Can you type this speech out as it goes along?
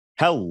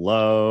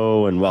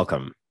Hello and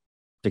welcome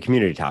to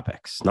Community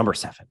Topics number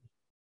 7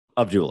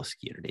 of Dualistic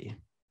Unity.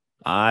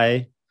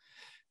 I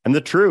am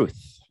the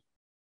truth,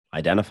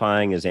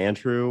 identifying as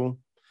Andrew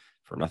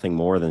for nothing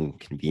more than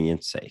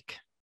convenience sake.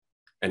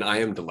 And I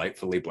am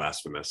delightfully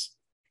blasphemous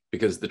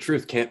because the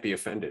truth can't be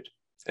offended.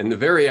 And the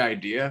very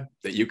idea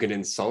that you can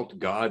insult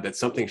God, that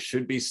something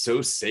should be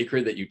so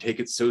sacred that you take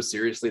it so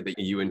seriously that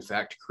you in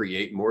fact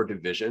create more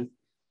division,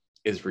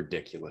 is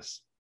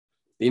ridiculous.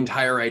 The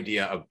entire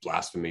idea of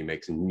blasphemy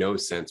makes no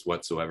sense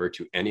whatsoever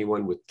to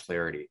anyone with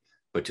clarity,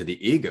 but to the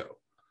ego,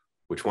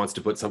 which wants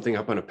to put something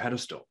up on a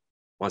pedestal,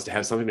 wants to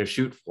have something to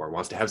shoot for,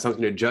 wants to have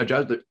something to judge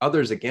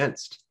others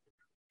against.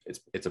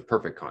 It's a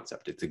perfect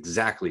concept. It's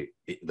exactly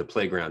the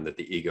playground that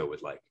the ego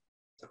would like.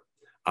 So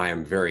I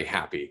am very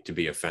happy to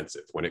be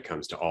offensive when it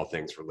comes to all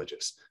things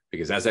religious,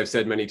 because as I've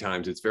said many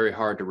times, it's very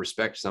hard to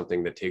respect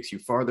something that takes you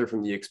farther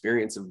from the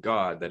experience of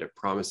God that it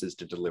promises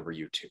to deliver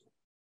you to.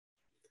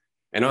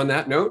 And on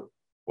that note,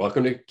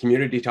 welcome to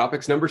Community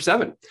Topics number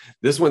 7.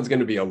 This one's going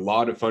to be a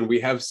lot of fun. We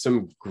have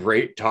some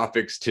great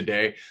topics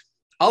today.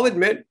 I'll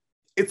admit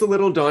it's a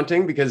little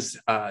daunting because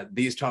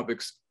these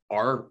topics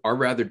are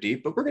rather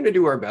deep, but we're going to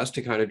do our best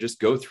to kind of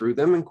just go through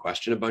them and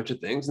question a bunch of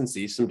things and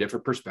see some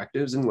different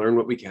perspectives and learn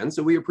what we can.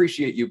 So we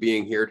appreciate you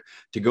being here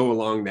to go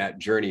along that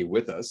journey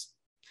with us.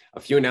 A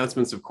few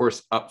announcements, of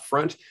course, up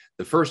front.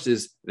 The first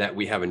is that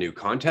we have a new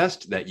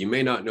contest that you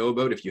may not know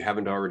about if you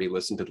haven't already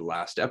listened to the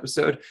last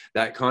episode.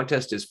 That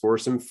contest is for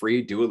some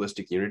free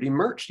Dualistic Unity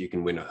merch. You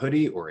can win a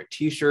hoodie or a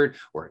t-shirt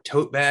or a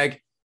tote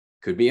bag.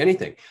 Could be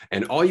anything.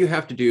 And all you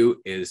have to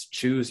do is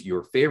choose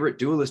your favorite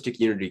Dualistic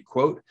Unity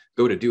quote.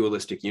 Go to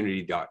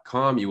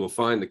dualisticunity.com. You will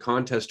find the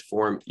contest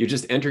form. You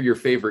just enter your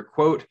favorite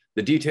quote,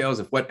 the details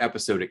of what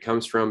episode it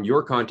comes from,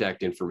 your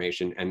contact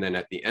information, and then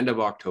at the end of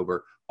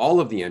October, all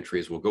of the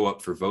entries will go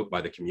up for vote by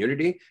the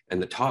community,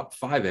 and the top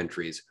 5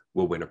 entries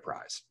will win a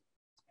prize.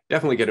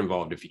 Definitely get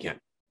involved if you can.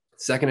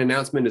 Second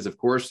announcement is, of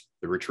course,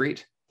 the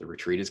retreat. The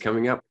retreat is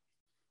coming up.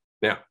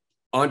 Now,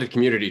 on to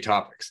community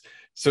topics.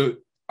 So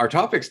our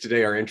topics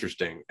today are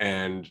interesting,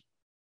 and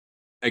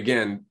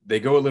again, they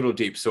go a little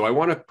deep. So I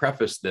want to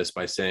preface this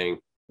by saying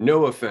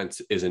no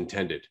offense is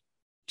intended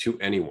to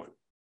anyone.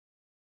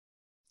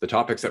 The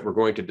topics that we're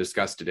going to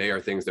discuss today are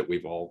things that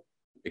we've all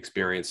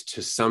experienced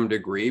to some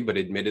degree, but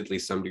admittedly,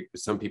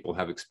 some people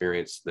have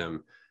experienced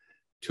them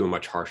to a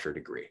much harsher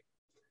degree.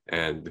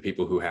 And the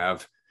people who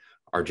have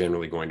are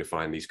generally going to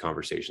find these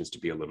conversations to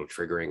be a little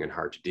triggering and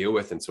hard to deal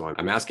with. And so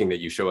I'm asking that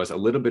you show us a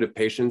little bit of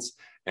patience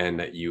and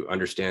that you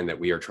understand that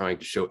we are trying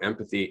to show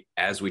empathy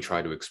as we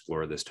try to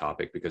explore this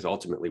topic, because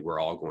ultimately we're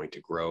all going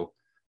to grow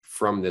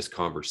from this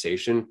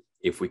conversation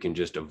if we can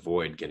just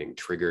avoid getting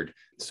triggered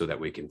so that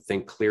we can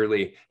think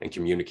clearly and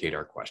communicate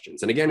our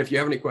questions. And again, if you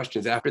have any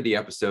questions after the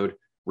episode,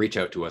 reach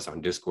out to us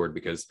on Discord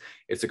because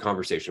it's a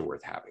conversation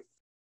worth having.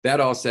 That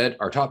all said,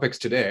 our topics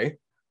today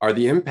are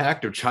the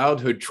impact of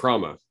childhood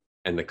trauma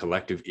and the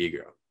collective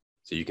ego.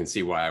 So you can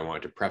see why I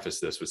wanted to preface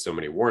this with so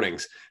many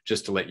warnings,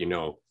 just to let you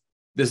know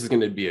this is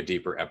going to be a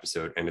deeper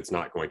episode and it's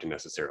not going to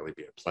necessarily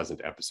be a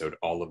pleasant episode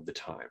all of the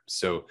time.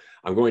 So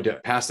I'm going to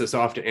pass this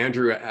off to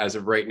Andrew as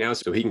of right now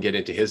so he can get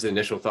into his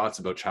initial thoughts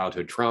about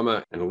childhood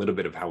trauma and a little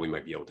bit of how we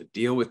might be able to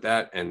deal with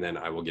that. And then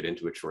I will get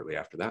into it shortly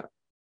after that.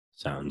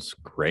 Sounds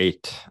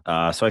great.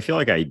 So I feel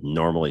like I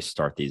normally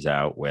start these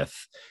out with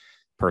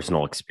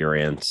personal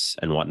experience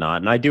and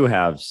whatnot. And I do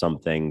have some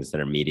things that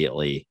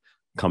immediately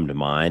come to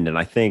mind. And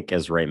I think,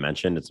 as Ray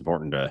mentioned, it's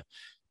important to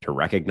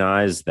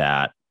recognize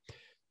that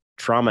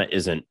trauma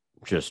isn't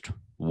just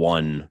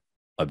one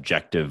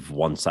objective,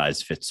 one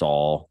size fits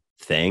all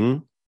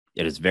thing.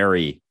 It is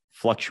very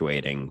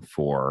fluctuating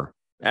for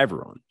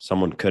everyone.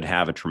 Someone could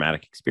have a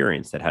traumatic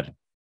experience that had a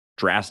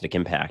drastic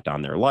impact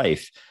on their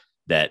life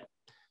that,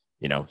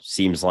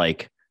 seems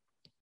like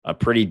a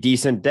pretty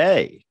decent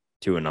day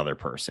to another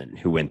person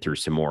who went through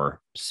some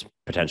more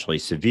potentially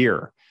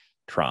severe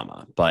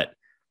trauma. But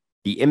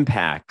the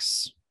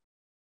impacts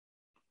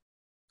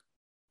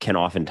can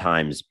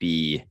oftentimes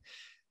be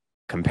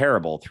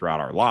comparable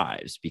throughout our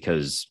lives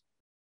because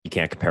you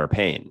can't compare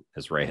pain,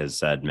 as Ray has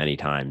said many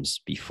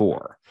times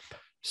before.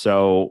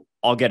 So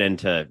I'll get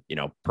into,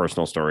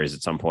 personal stories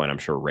at some point. I'm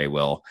sure Ray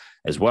will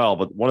as well.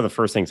 But one of the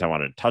first things I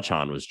wanted to touch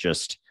on was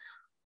just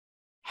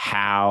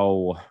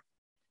how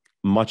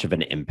much of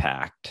an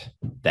impact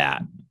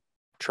that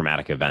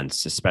traumatic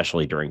events,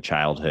 especially during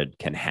childhood,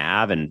 can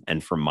have.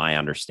 And from my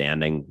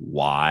understanding,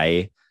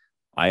 why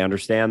I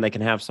understand they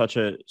can have such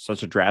a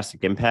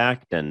drastic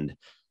impact. And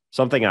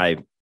something I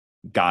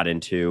got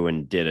into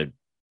and did a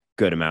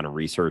good amount of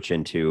research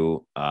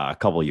into a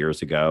couple of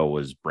years ago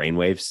was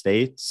brainwave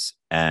states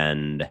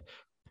and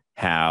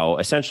how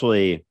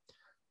essentially,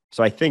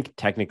 so I think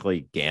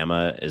technically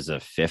gamma is a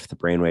 5th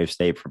brainwave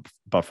state,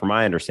 but from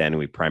my understanding,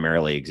 we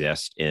primarily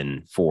exist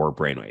in 4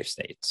 brainwave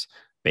states: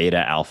 beta,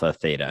 alpha,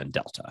 theta, and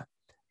delta.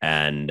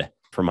 And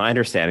from my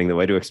understanding, the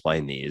way to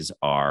explain these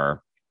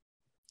are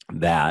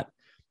that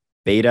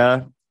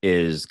beta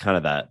is kind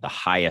of the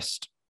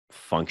highest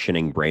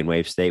functioning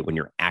brainwave state when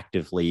you're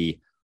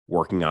actively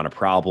working on a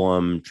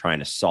problem, trying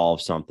to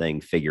solve something,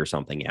 figure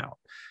something out.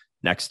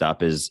 Next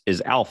up is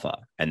alpha,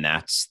 and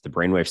that's the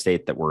brainwave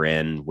state that we're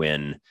in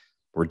when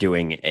we're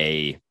doing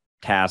a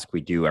task we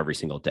do every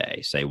single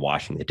day, say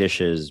washing the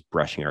dishes,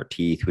 brushing our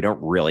teeth. We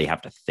don't really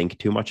have to think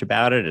too much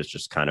about it. It's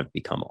just kind of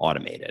become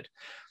automated.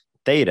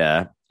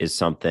 Theta is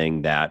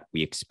something that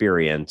we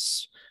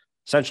experience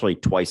essentially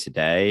twice a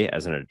day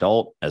as an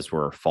adult, as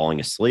we're falling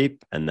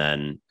asleep, and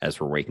then as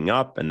we're waking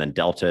up. And then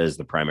delta is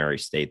the primary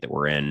state that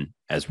we're in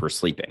as we're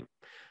sleeping.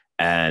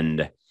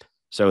 And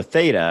so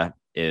theta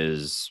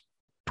is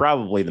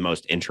probably the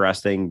most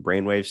interesting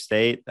brainwave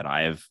state that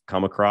I have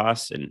come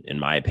across, in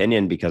my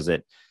opinion, because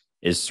it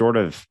is sort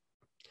of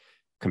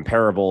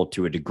comparable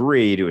to a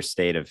degree to a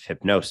state of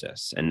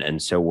hypnosis.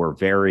 And so we're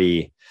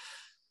very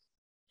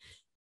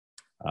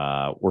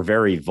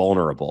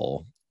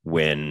vulnerable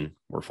when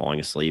we're falling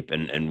asleep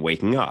and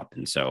waking up.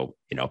 And so,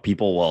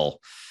 people will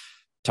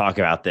talk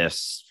about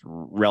this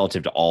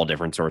relative to all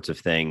different sorts of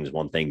things.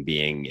 One thing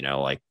being,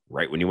 like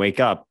right when you wake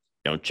up,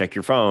 don't check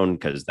your phone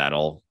because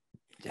that'll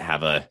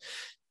have a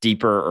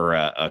deeper or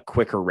a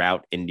quicker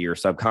route into your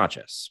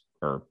subconscious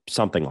or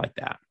something like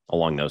that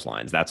along those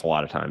lines. That's a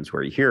lot of times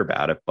where you hear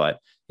about it, but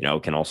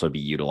it can also be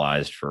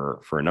utilized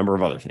for a number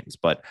of other things.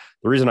 But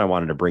the reason I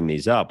wanted to bring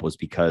these up was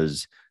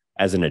because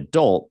as an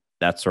adult,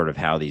 that's sort of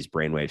how these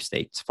brainwave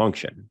states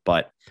function.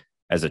 But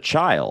as a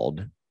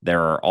child,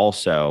 there are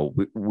also,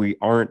 we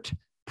aren't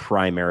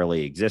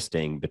primarily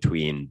existing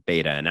between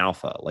beta and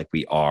alpha like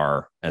we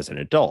are as an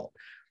adult.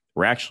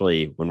 We're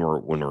actually, when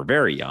we're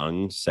very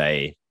young,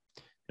 say,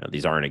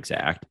 these aren't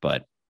exact,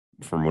 but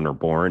from when we're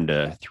born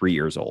to 3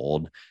 years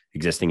old,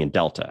 existing in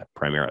delta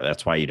primarily.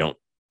 That's why you don't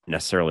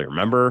necessarily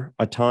remember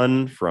a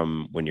ton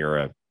from when you're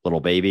a little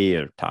baby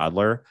or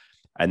toddler.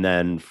 And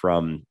then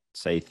from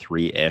say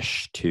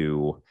 3-ish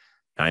to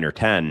 9 or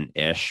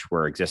 10-ish,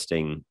 we're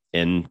existing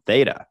in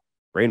theta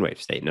brainwave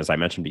state. And as I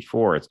mentioned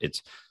before,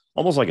 it's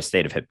almost like a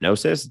state of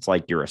hypnosis. It's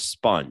like you're a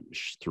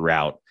sponge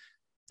throughout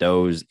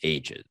those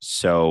ages.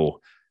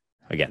 So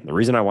again, the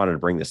reason I wanted to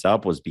bring this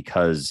up was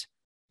because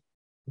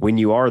when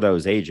you are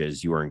those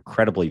ages, you are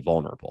incredibly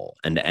vulnerable,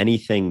 and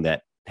anything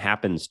that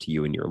happens to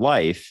you in your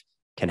life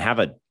can have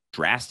a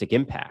drastic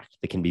impact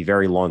that can be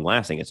very long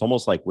lasting. It's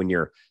almost like when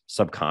your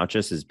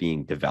subconscious is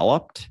being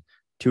developed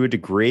to a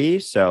degree.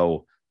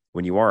 So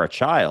when you are a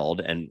child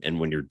and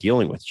when you're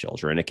dealing with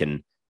children,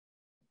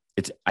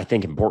 it's, I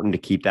think, important to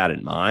keep that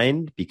in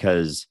mind,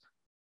 because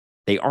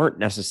they aren't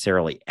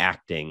necessarily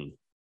acting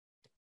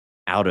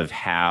out of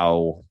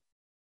how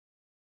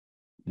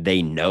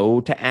they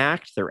know to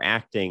act. They're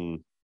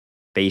acting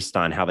based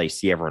on how they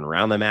see everyone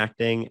around them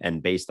acting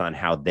and based on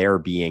how they're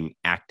being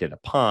acted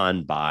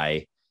upon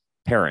by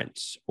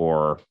parents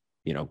or,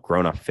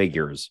 grown-up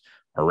figures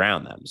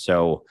around them.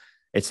 So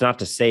it's not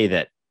to say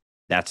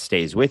that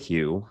stays with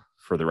you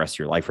for the rest of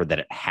your life or that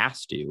it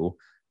has to,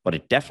 but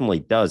it definitely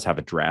does have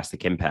a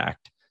drastic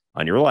impact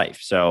on your life.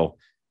 So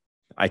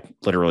I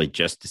literally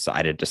just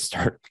decided to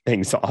start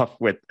things off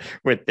with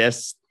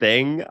this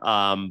thing.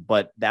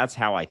 But that's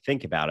how I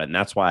think about it. And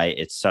that's why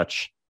it's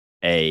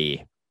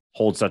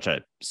holds such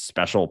a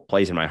special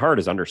place in my heart,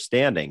 is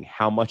understanding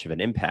how much of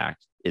an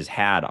impact is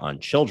had on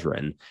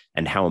children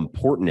and how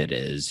important it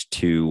is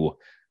to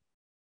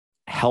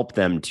help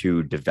them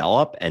to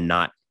develop and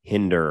not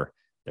hinder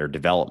their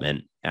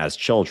development as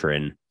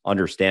children,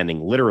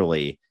 understanding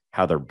literally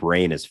how their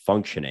brain is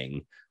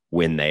functioning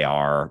when they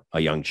are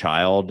a young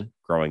child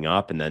growing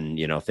up. And then,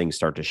 things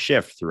start to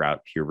shift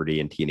throughout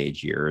puberty and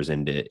teenage years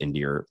into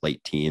your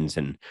late teens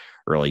and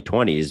early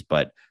 20s.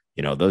 But,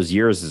 those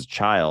years as a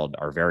child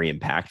are very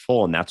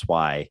impactful. And that's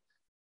why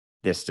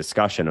this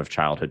discussion of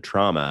childhood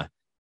trauma,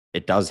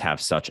 it does have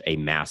such a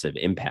massive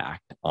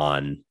impact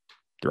on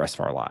the rest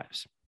of our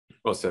lives.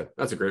 Well said.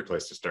 That's a great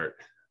place to start.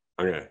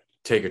 I'm going to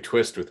take a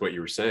twist with what you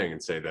were saying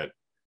and say that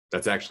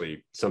that's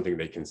actually something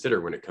they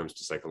consider when it comes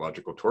to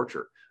psychological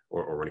torture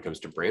or when it comes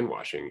to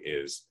brainwashing,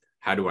 is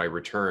how do I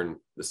return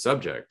the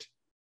subject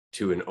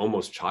to an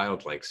almost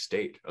childlike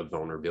state of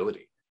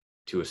vulnerability,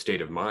 to a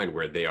state of mind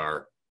where they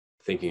are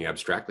thinking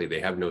abstractly. They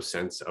have no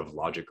sense of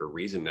logic or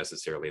reason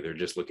necessarily. They're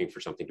just looking for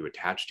something to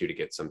attach to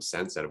get some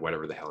sense out of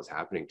whatever the hell is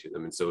happening to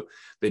them. And so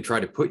they try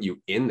to put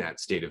you in that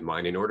state of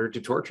mind in order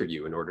to torture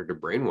you, in order to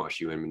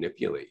brainwash you and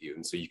manipulate you.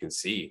 And so you can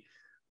see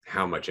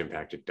how much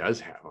impact it does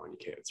have on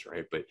kids,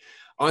 right? But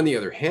on the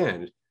other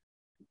hand,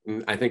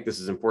 I think this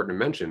is important to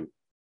mention.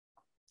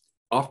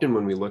 Often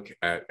when we look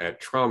at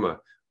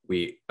trauma,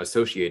 we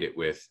associate it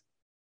with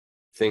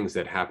things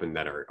that happen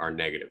that are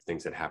negative,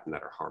 things that happen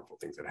that are harmful,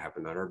 things that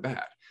happen that are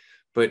bad.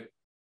 But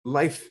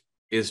life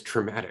is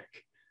traumatic.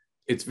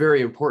 It's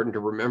very important to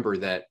remember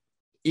that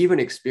even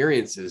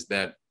experiences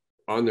that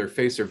on their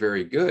face are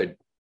very good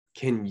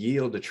can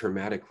yield a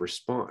traumatic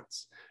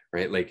response,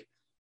 right? Like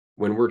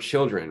when we're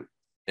children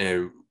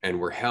and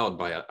we're held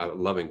by a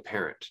loving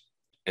parent,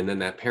 and then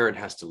that parent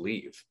has to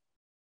leave,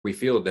 we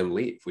feel them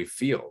leave. We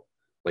feel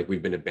like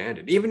we've been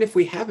abandoned, even if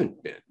we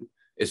haven't been.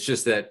 It's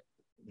just that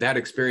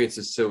experience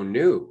is so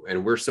new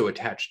and we're so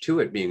attached to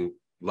it being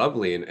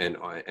lovely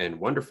and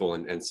wonderful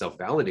and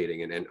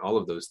self-validating and all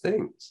of those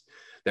things,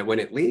 that when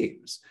it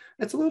leaves,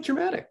 that's a little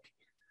traumatic,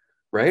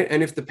 right?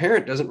 And if the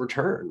parent doesn't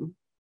return,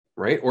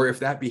 right, or if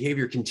that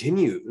behavior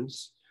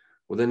continues,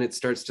 well, then it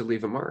starts to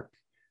leave a mark.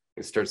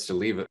 It starts to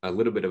leave a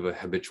little bit of a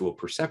habitual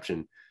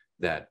perception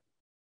that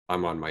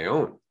I'm on my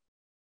own.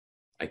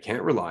 I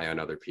can't rely on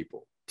other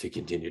people to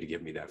continue to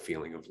give me that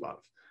feeling of love.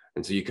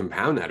 And so you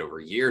compound that over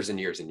years and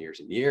years and years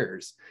and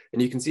years,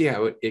 and you can see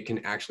how it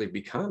can actually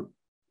become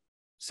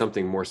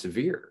something more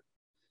severe,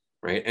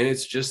 right? And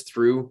it's just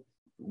through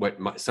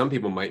what some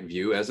people might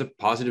view as a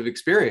positive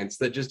experience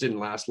that just didn't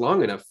last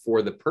long enough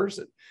for the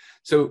person.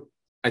 So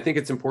I think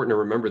it's important to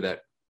remember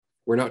that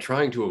we're not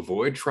trying to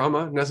avoid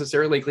trauma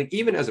necessarily. Like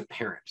even as a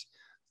parent,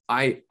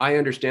 I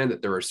understand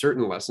that there are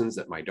certain lessons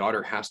that my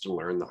daughter has to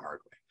learn the hard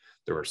way.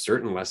 There are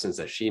certain lessons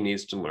that she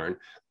needs to learn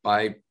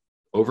by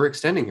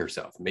overextending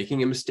herself,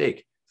 making a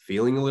mistake,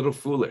 feeling a little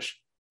foolish,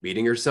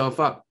 beating herself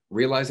up,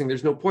 realizing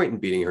there's no point in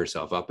beating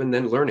herself up, and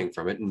then learning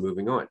from it and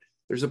moving on.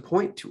 There's a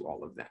point to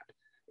all of that.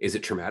 Is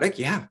it traumatic?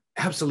 Yeah,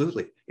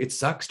 absolutely. It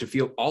sucks to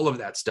feel all of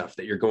that stuff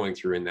that you're going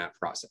through in that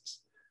process.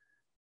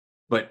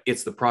 But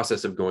it's the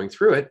process of going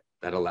through it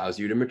that allows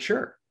you to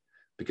mature,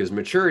 because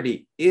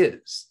maturity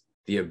is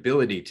the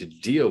ability to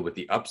deal with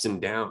the ups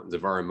and downs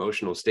of our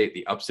emotional state,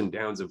 the ups and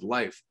downs of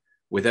life,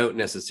 without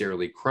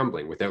necessarily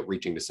crumbling, without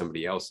reaching to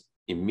somebody else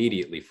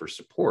immediately for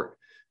support.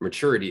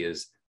 Maturity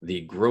is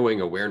the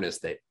growing awareness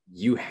that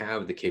you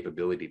have the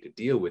capability to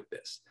deal with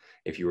this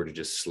if you were to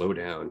just slow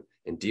down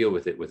and deal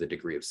with it with a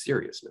degree of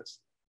seriousness.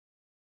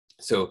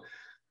 So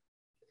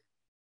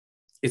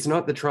it's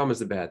not that trauma is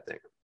the bad thing.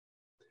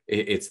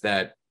 It's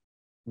that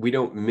we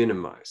don't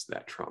minimize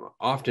that trauma.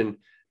 Often,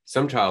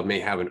 some child may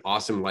have an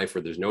awesome life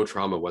where there's no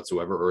trauma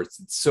whatsoever, or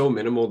it's so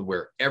minimal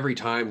where every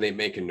time they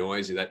make a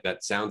noise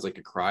that sounds like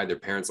a cry, their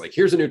parents like,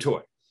 here's a new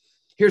toy.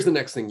 Here's the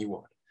next thing you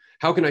want.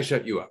 How can I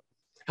shut you up?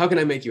 How can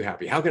I make you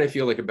happy? How can I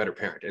feel like a better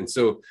parent? And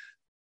so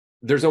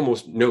there's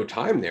almost no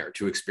time there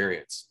to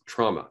experience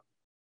trauma,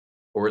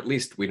 or at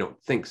least we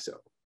don't think so.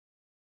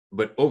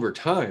 But over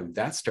time,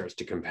 that starts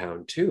to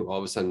compound too. All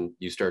of a sudden,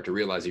 you start to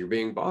realize you're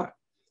being bought.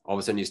 All of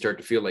a sudden you start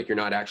to feel like you're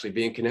not actually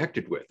being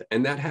connected with.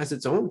 And that has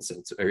its own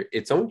sense, or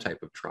its own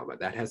type of trauma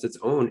that has its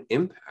own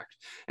impact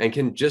and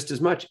can just as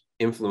much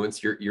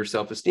influence your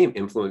self-esteem,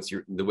 influence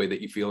the way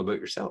that you feel about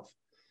yourself.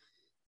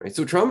 Right?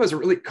 So trauma is a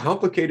really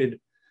complicated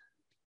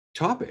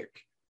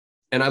topic.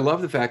 And I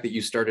love the fact that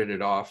you started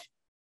it off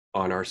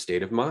on our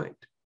state of mind.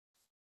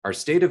 Our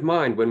state of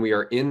mind when we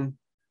are in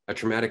a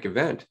traumatic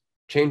event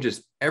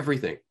changes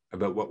everything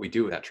about what we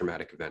do with that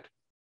traumatic event.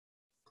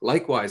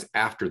 Likewise,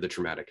 after the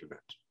traumatic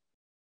event.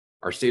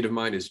 Our state of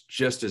mind is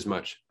just as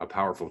much a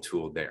powerful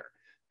tool there,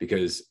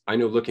 because I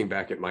know, looking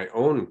back at my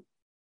own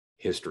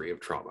history of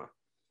trauma,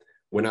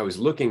 when I was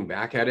looking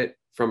back at it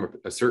from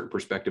a certain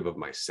perspective of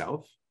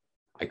myself,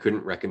 I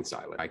couldn't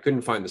reconcile it. I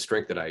couldn't find the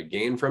strength that I had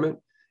gained from it.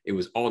 It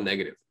was all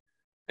negative,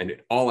 and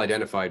it all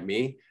identified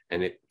me,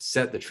 and it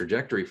set the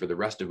trajectory for the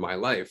rest of my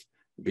life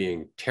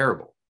being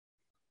terrible.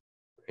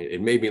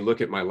 It made me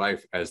look at my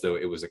life as though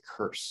it was a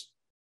curse.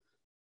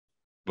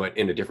 But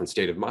in a different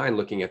state of mind,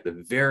 looking at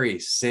the very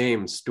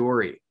same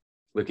story,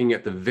 looking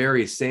at the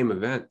very same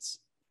events,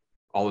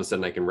 all of a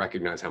sudden I can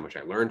recognize how much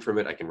I learned from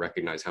it. I can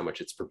recognize how much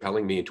it's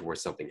propelling me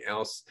towards something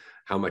else,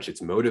 how much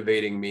it's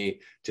motivating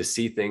me to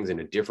see things in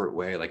a different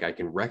way. Like I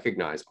can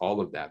recognize all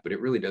of that, but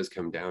it really does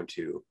come down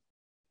to,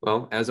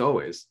 well, as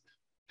always,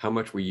 how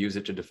much we use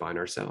it to define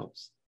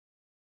ourselves.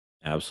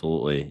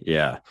 Absolutely.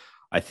 Yeah.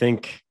 I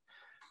think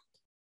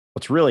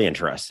what's really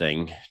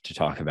interesting to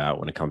talk about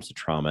when it comes to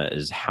trauma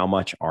is how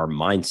much our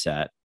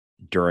mindset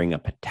during a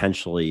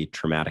potentially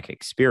traumatic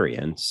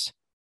experience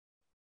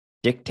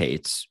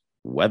dictates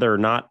whether or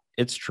not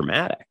it's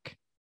traumatic.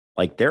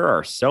 Like there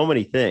are so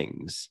many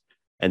things,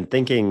 and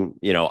thinking,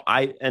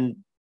 and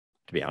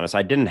to be honest,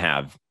 I didn't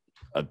have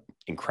an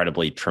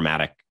incredibly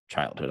traumatic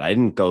childhood. I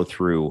didn't go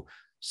through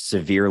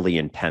severely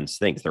intense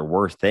things. There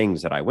were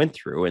things that I went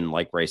through. And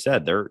like Ray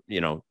said,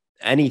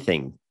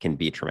 anything can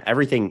be traumatic.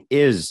 Everything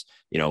is,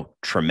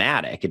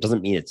 traumatic. It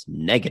doesn't mean it's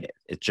negative.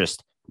 It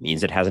just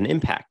means it has an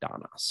impact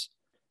on us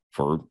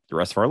for the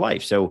rest of our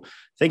life. So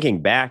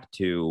thinking back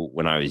to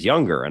when I was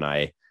younger and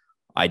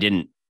I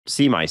didn't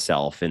see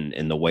myself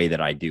in the way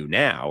that I do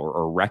now,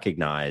 or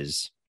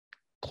recognize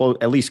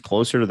at least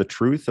closer to the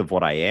truth of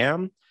what I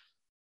am,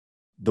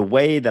 the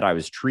way that I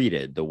was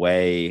treated, the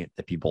way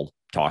that people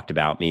talked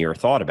about me or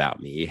thought about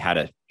me had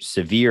a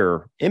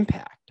severe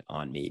impact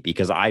on me,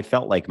 because I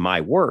felt like my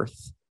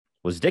worth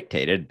was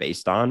dictated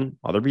based on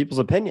other people's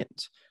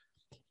opinions.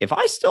 If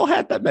I still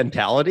had that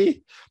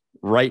mentality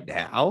right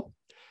now,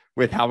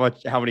 with how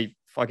many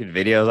fucking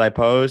videos I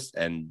post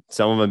and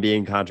some of them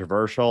being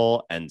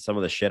controversial and some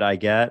of the shit I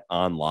get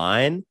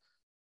online,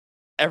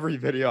 every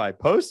video I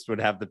post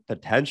would have the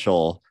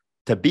potential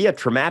to be a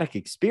traumatic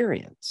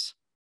experience.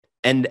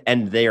 And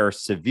they are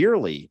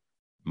severely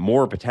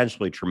more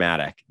potentially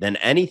traumatic than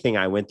anything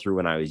I went through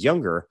when I was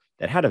younger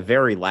that had a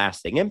very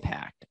lasting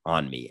impact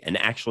on me and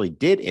actually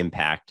did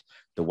impact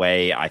the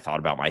way I thought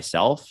about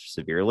myself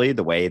severely,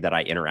 the way that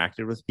I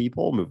interacted with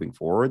people moving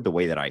forward, the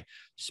way that I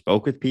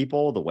spoke with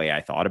people, the way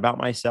I thought about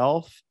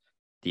myself,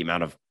 the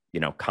amount of,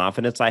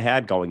 confidence I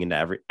had going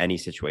into any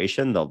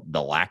situation,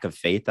 the lack of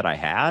faith that I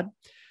had.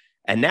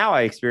 And now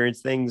I experience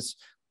things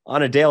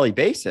on a daily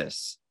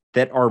basis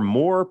that are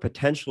more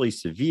potentially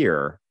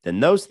severe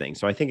than those things.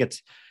 So I think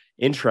it's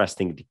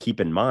interesting to keep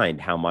in mind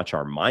how much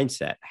our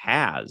mindset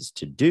has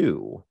to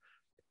do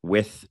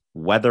with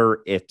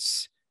whether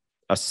it's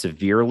a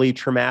severely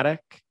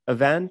traumatic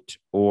event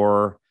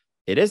or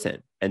it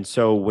isn't. And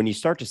so when you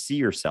start to see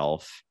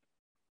yourself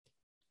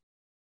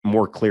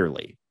more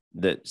clearly,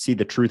 see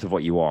the truth of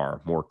what you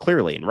are more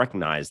clearly and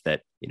recognize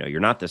that, you're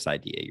not this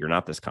idea, you're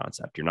not this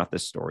concept, you're not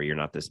this story, you're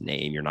not this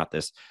name, you're not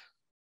this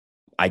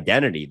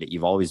identity that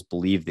you've always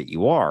believed that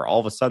you are. All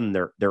of a sudden,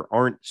 there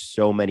aren't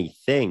so many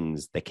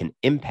things that can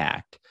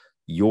impact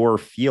your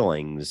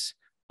feelings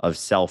of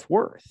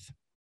self-worth.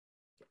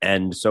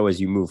 And so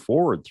as you move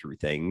forward through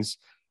things,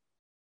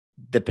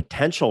 the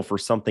potential for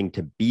something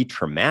to be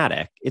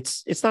traumatic,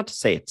 it's not to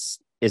say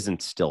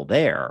isn't still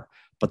there,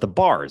 but the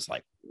bar is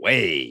like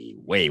way,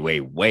 way, way,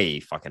 way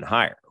fucking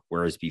higher.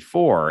 Whereas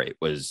before it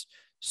was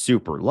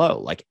super low,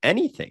 like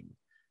anything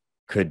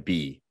could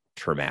be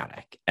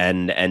traumatic.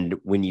 And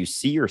when you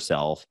see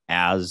yourself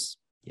as,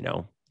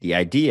 the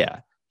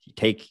idea, you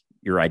take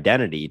your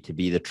identity to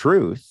be the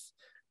truth,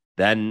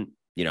 then,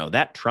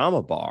 that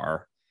trauma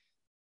bar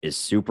is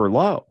super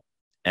low.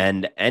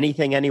 And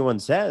anything anyone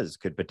says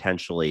could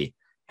potentially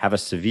have a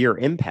severe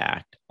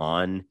impact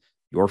on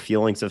your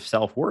feelings of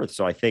self-worth.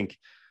 So I think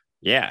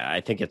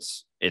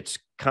it's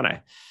kind of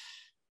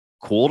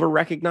cool to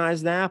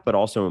recognize that, but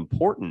also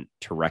important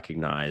to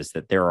recognize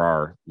that there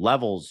are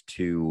levels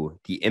to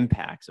the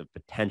impacts of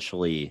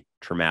potentially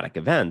traumatic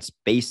events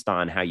based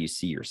on how you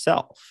see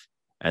yourself.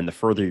 And the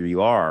further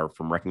you are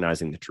from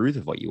recognizing the truth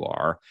of what you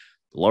are,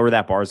 the lower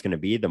that bar is going to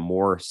be, the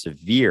more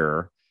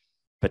severe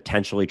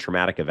potentially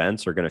traumatic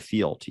events are going to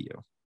feel to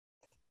you.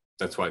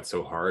 That's why it's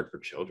so hard for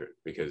children,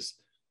 because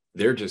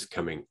they're just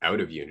coming out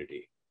of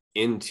unity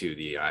into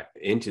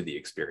the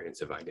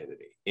experience of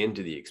identity,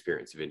 into the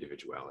experience of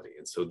individuality.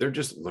 And so they're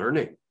just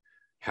learning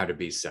how to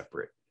be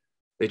separate.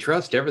 They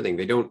trust everything.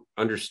 They don't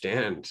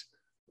understand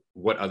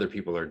what other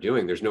people are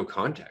doing. There's no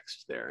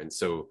context there. And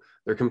so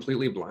they're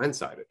completely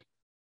blindsided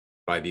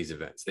by these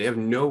events. They have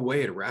no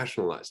way to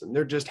rationalize them.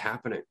 They're just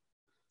happening.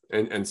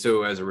 And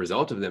so as a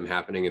result of them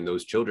happening and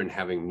those children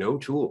having no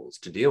tools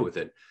to deal with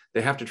it,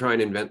 they have to try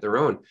and invent their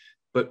own.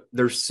 But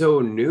they're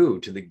so new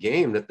to the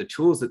game that the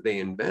tools that they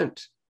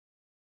invent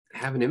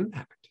have an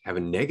impact, have a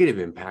negative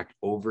impact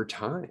over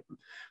time,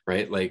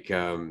 right? Like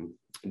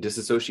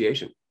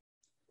disassociation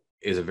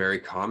is a very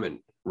common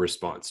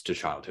response to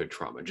childhood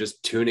trauma,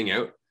 just tuning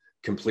out,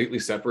 completely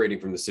separating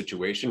from the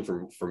situation,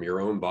 from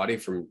your own body,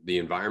 from the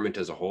environment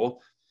as a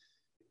whole.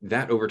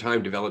 That over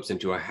time develops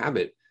into a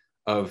habit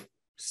of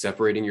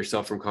separating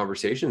yourself from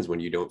conversations when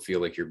you don't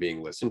feel like you're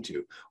being listened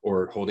to,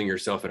 or holding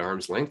yourself at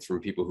arm's length from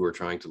people who are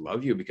trying to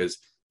love you because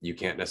you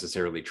can't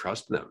necessarily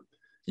trust them.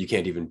 You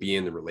can't even be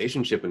in the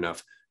relationship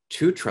enough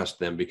to trust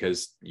them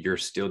because you're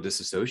still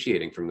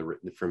disassociating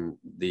from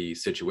the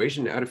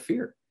situation out of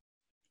fear,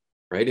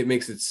 right? It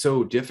makes it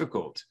so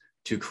difficult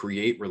to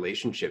create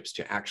relationships,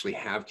 to actually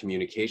have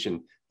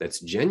communication that's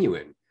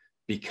genuine,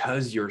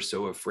 because you're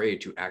so afraid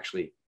to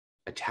actually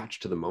attach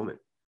to the moment,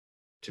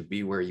 to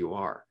be where you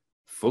are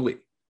fully,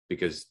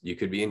 because you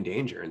could be in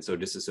danger. And so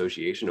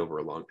disassociation over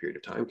a long period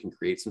of time can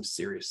create some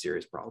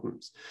serious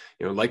problems.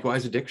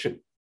 Likewise, addiction.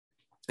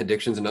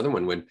 Addiction's another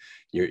one. When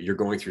you're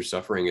going through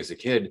suffering as a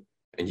kid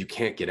and you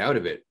can't get out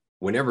of it,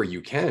 whenever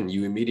you can,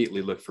 you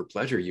immediately look for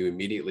pleasure. You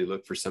immediately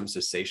look for some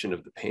cessation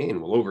of the pain.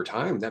 Well, over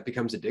time, that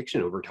becomes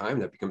addiction. Over time,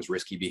 that becomes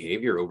risky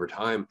behavior. Over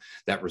time,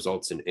 that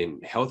results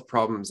in health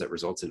problems, that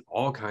results in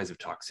all kinds of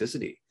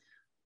toxicity.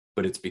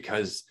 But it's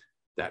because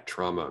that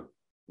trauma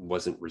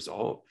wasn't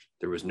resolved.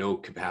 There was no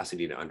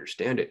capacity to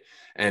understand it.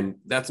 And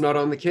that's not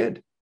on the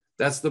kid.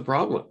 That's the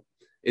problem,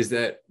 is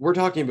that we're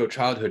talking about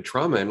childhood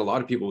trauma. And a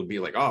lot of people would be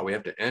like, oh, we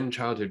have to end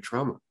childhood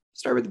trauma.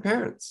 Start with the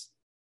parents.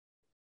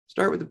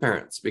 Start with the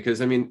parents,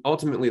 because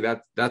ultimately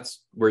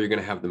that's where you're going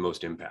to have the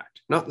most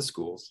impact, not the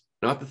schools,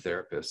 not the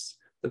therapists,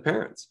 the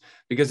parents,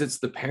 because it's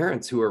the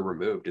parents who are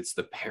removed. It's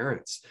the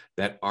parents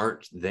that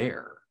aren't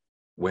there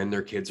when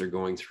their kids are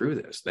going through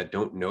this, that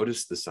don't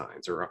notice the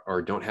signs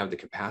or don't have the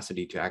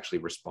capacity to actually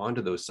respond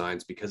to those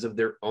signs because of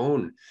their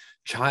own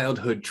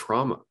childhood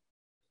trauma.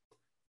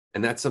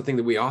 And that's something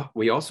that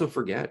we also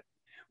forget.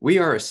 We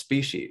are a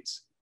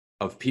species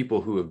of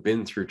people who have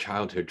been through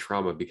childhood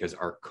trauma because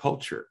our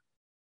culture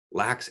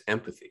lacks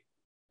empathy.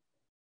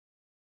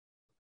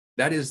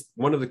 That is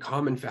one of the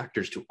common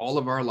factors to all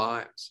of our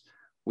lives.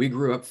 We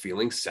grew up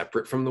feeling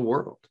separate from the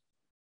world.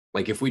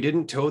 Like if we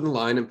didn't toe the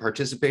line and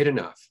participate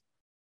enough,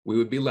 we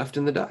would be left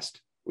in the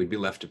dust. We'd be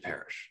left to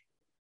perish.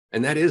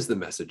 And that is the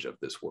message of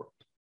this world.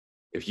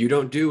 If you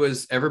don't do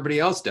as everybody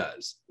else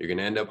does, you're going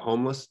to end up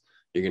homeless.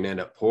 You're going to end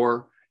up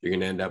poor. You're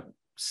going to end up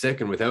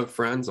sick and without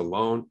friends,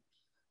 alone,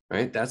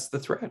 right? That's the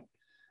threat.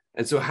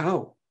 And so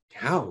how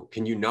how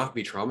can you not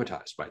be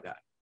traumatized by that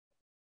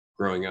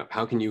growing up?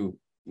 How can you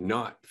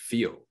not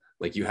feel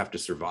like you have to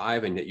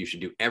survive and that you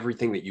should do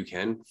everything that you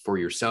can for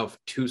yourself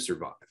to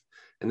survive?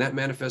 And that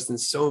manifests in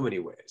so many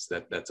ways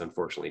that's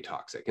unfortunately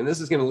toxic. And this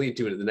is going to lead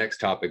to the next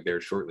topic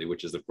there shortly,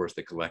 which is, of course,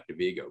 the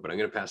collective ego. But I'm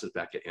going to pass this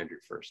back to Andrew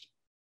first.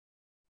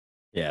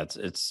 Yeah,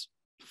 it's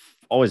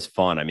always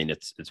fun. I mean,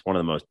 it's one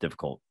of the most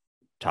difficult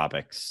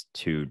topics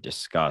to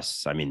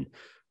discuss. I mean,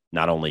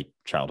 not only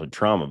childhood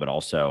trauma, but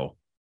also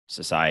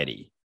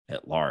society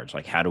at large.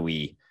 Like, how do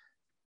we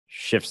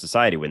shift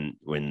society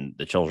when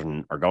the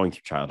children are going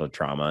through childhood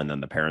trauma and then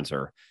the parents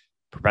are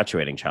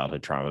perpetuating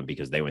childhood trauma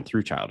because they went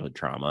through childhood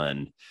trauma?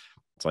 And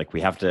it's like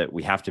we have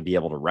to be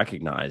able to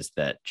recognize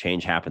that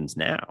change happens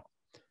now.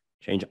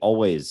 Change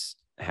always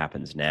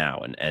happens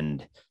now,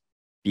 and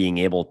being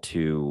able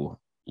to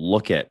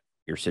look at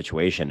your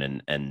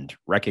situation and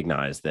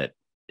recognize that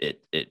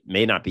it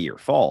may not be your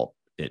fault.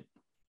 It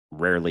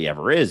rarely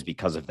ever is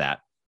because of that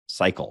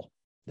cycle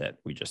that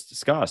we just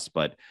discussed,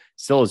 but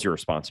still is your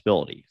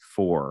responsibility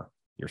for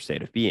your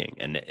state of being.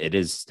 And it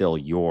is still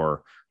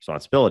your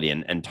responsibility,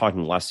 and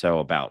talking less so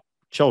about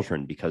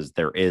children because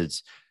there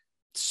is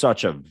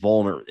such a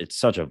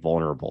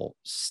vulnerable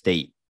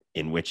state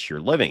in which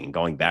you're living, and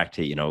going back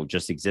to,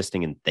 just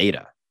existing in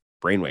theta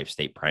brainwave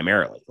state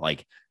primarily,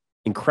 like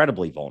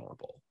incredibly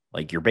vulnerable.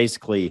 Like you're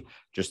basically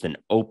just an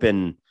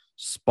open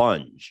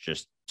sponge,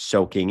 just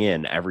soaking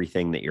in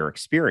everything that you're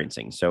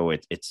experiencing. So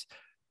it's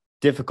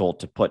difficult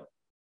to put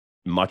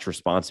much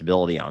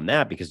responsibility on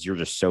that because you're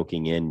just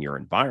soaking in your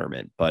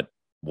environment. But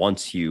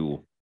once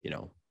you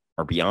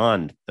are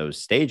beyond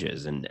those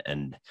stages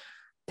and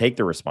take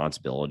the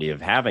responsibility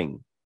of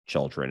having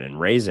children and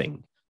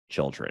raising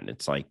children,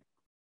 it's like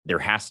there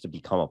has to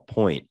become a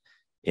point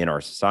in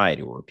our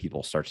society where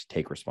people start to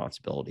take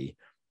responsibility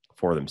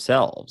for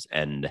themselves.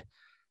 And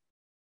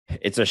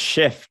it's a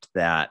shift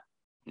that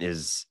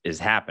is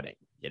happening.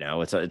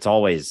 It's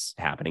always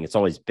happening. It's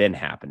always been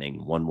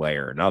happening one way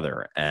or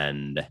another.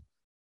 And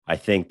I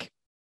think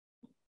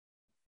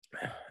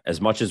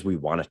as much as we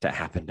want it to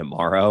happen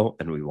tomorrow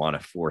and we want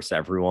to force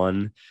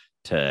everyone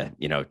to,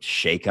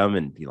 shake them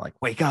and be like,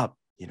 wake up,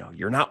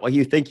 you're not what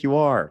you think you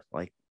are.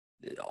 Like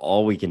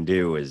all we can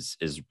do is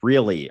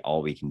really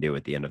all we can do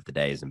at the end of the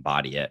day is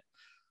embody it,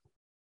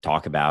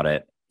 talk about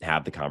it,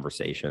 have the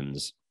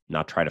conversations,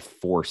 not try to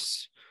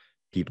force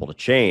people to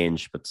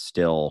change, but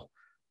still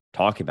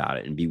talk about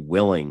it and be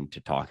willing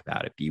to talk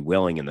about it, be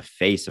willing in the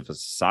face of a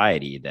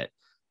society that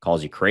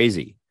calls you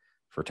crazy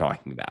for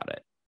talking about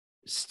it,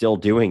 still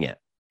doing it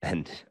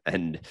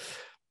and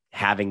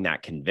having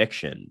that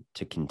conviction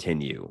to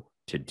continue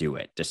to do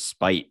it,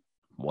 despite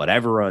what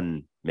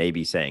everyone may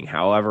be saying,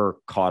 however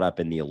caught up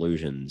in the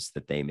illusions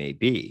that they may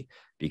be,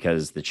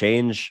 because the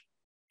change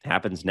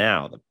happens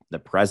now. The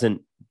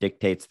present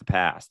dictates the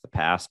past. The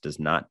past does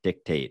not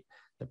dictate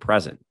the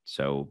present.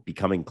 So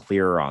becoming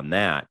clearer on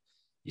that,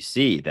 you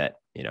see that,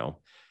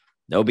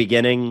 no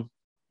beginning,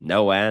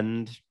 no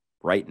end.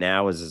 Right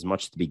now is as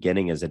much the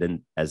beginning as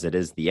it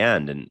is the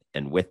end.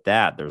 And with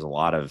that, there's a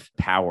lot of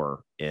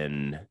power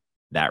in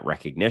that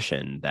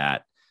recognition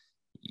that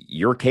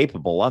you're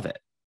capable of it.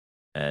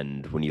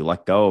 And when you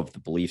let go of the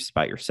beliefs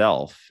about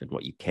yourself and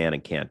what you can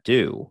and can't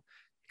do,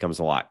 it becomes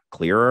a lot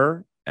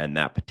clearer. And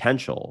that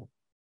potential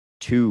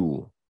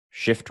to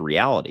shift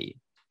reality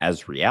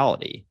as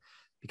reality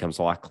becomes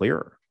a lot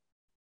clearer.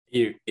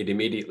 It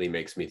immediately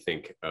makes me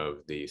think of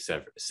the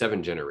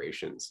seven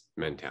generations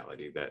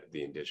mentality that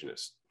the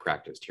indigenous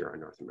practiced here in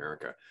North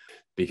America,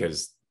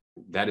 because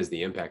that is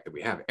the impact that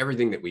we have.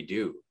 Everything that we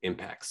do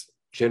impacts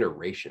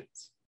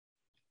generations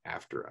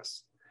after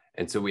us.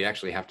 And so we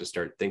actually have to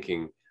start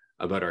thinking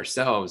about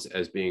ourselves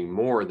as being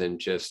more than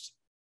just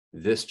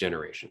this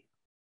generation,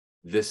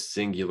 this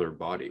singular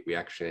body. We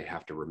actually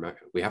have to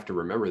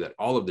remember that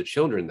all of the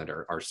children that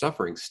are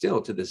suffering still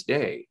to this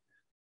day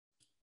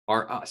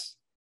are us.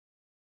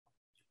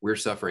 We're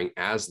suffering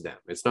as them.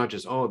 It's not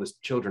just, oh, the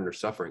children are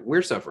suffering.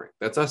 We're suffering.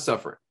 That's us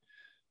suffering,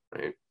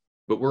 right?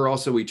 But we're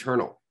also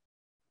eternal,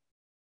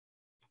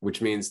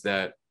 which means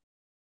that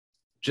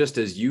just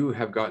as you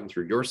have gotten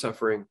through your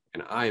suffering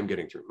and I am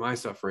getting through my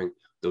suffering,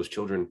 those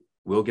children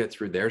will get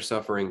through their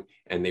suffering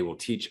and they will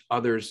teach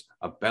others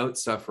about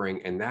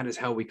suffering. And that is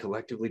how we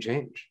collectively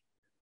change,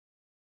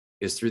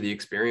 is through the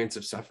experience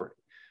of suffering.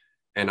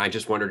 And I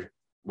just wondered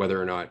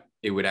whether or not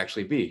it would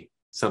actually be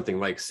something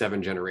like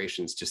 7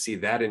 generations to see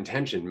that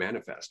intention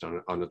manifest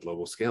on a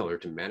global scale, or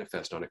to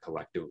manifest on a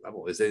collective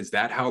level. Is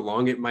that how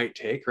long it might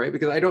take, right?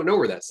 Because I don't know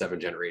where that 7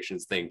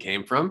 generations thing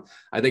came from.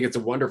 I think it's a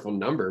wonderful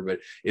number, but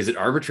is it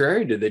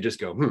arbitrary? Did they just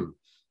go,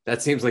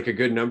 that seems like a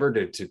good number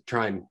to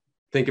try and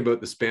think about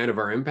the span of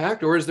our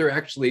impact? Or is there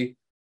actually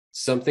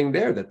something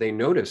there that they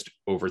noticed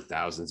over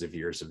thousands of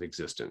years of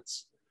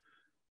existence,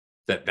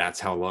 that's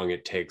how long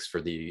it takes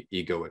for the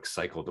egoic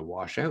cycle to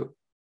wash out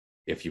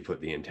if you put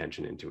the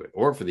intention into it,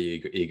 or for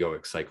the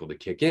egoic cycle to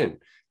kick in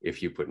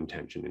if you put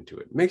intention into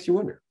it? It makes you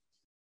wonder.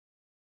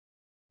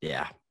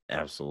 Yeah,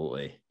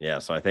 absolutely. Yeah.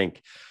 So I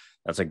think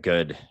that's a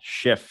good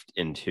shift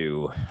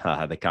into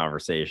the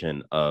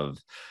conversation of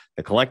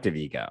the collective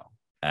ego.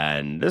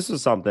 And this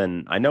is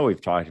something I know we've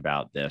talked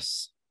about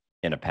this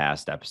in a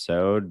past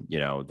episode.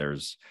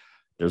 There's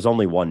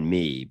only one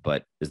me,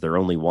 but is there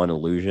only one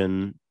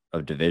illusion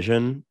of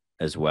division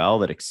as well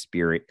that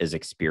is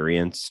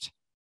experienced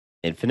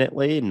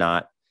infinitely,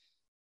 not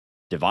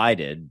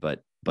divided,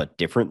 but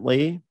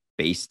differently,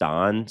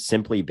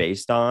 simply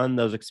based on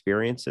those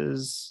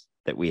experiences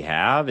that we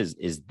have?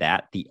 Is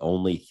that the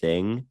only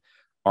thing?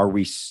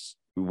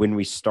 When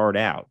we start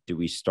out, do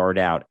we start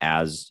out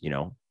as,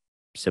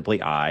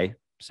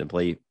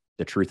 simply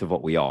the truth of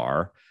what we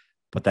are,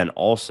 but then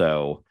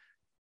also,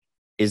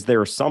 is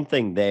there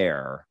something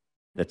there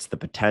that's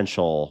that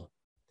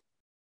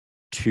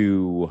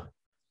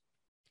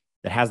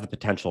has the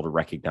potential to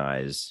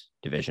recognize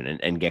division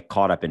and get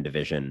caught up in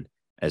division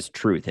as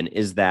truth? And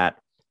is that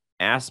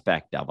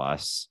aspect of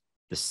us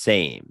the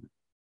same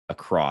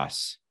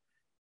across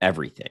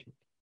everything?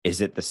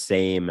 Is it the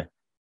same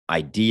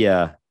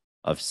idea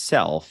of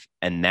self?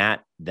 And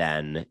that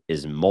then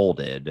is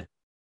molded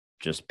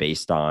just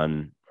based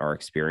on our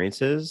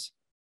experiences,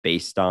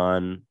 based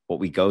on what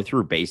we go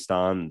through, based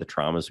on the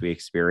traumas we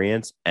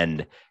experience.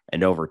 And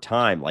over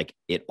time, like,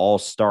 it all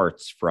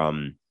starts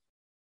from,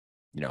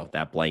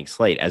 that blank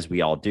slate, as we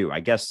all do. I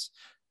guess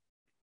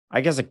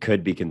it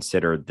could be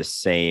considered the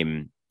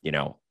same,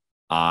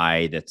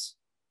 I that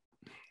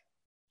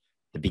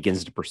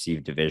begins to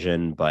perceive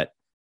division. But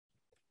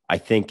I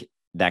think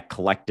that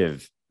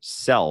collective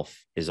self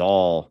is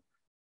all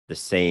the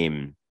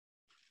same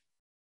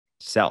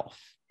self,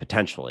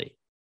 potentially,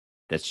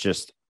 that's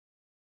just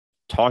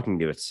talking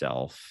to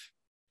itself,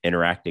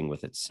 interacting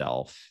with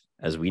itself.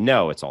 As we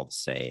know, it's all the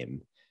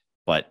same.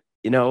 But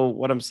you know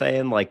what I'm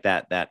saying? Like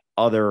that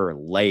other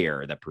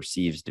layer that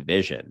perceives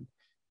division,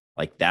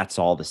 like that's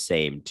all the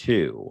same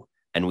too.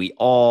 And we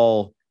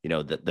all,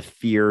 the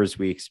fears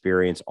we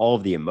experience, all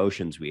of the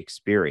emotions we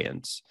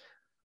experience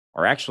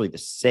are actually the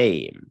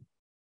same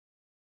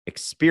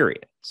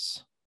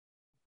experience.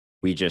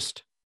 We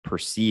just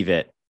perceive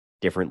it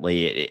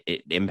differently.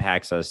 It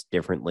impacts us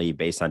differently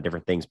based on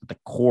different things, but the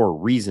core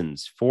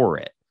reasons for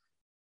it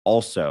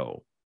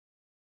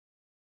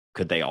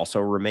could they also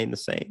remain the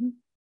same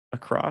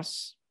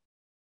across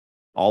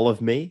all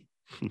of me?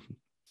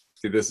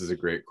 See, this is a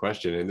great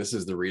question. And this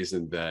is the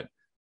reason that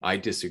I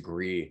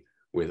disagree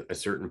with a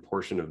certain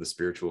portion of the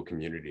spiritual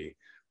community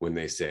when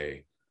they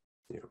say,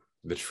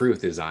 the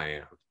truth is I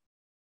am.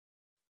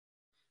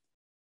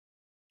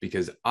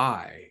 Because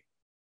I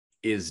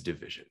is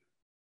division.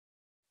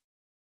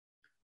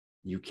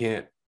 You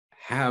can't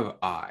have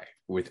I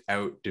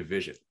without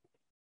division.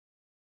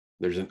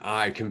 There's an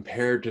I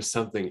compared to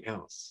something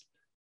else.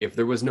 If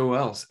there was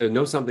no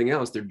something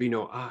else, there'd be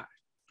no I.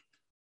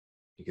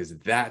 Because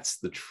that's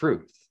the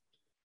truth,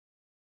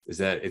 is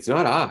that it's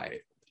not I.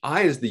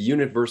 I is the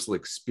universal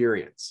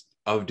experience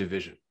of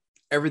division.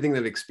 Everything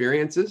that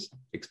experiences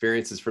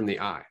from the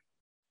I.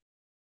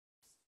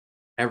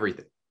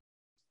 Everything.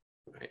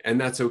 Right? And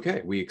that's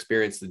okay. We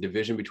experience the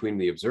division between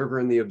the observer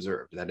and the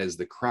observed. That is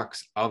the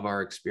crux of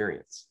our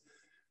experience.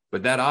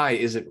 But that I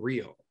isn't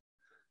real.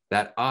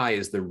 That I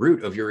is the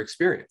root of your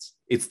experience.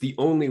 It's the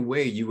only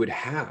way you would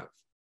have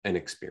an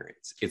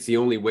experience. It's the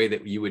only way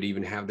that you would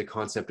even have the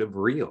concept of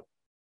real.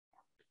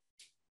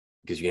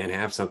 Because you can't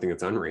have something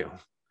that's unreal,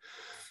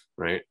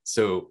 right?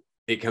 So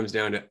it comes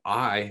down to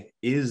I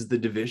is the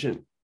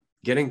division.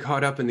 Getting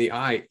caught up in the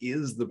I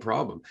is the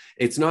problem.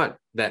 It's not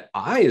that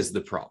I is the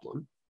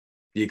problem.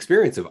 The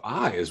experience of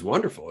I is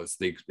wonderful.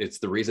 It's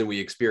the reason we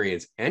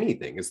experience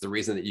anything. It's the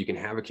reason that you can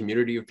have a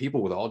community of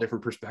people with all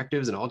different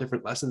perspectives and all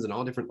different lessons and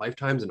all different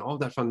lifetimes and all of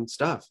that fun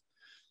stuff.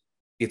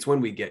 It's when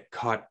we get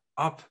caught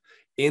up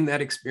in that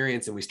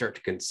experience and we start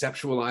to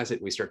conceptualize it,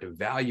 and we start to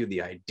value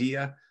the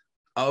idea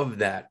of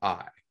that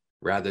I,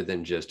 rather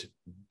than just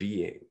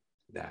being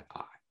that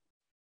I,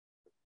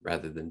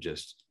 rather than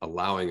just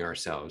allowing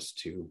ourselves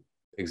to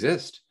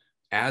exist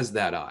as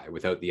that I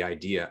without the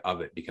idea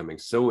of it becoming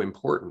so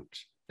important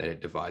that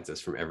it divides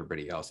us from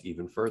everybody else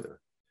even further.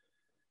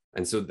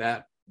 And so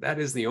that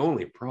is the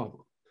only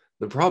problem.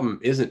 The problem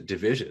isn't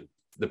division.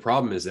 The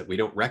problem is that we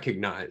don't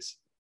recognize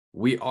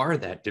we are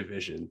that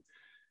division,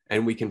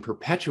 and we can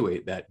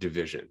perpetuate that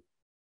division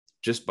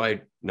just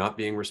by not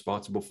being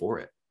responsible for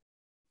it.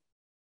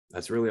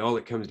 That's really all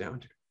it comes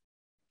down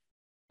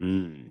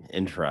to.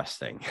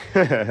 Interesting.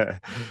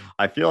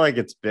 I feel like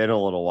it's been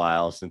a little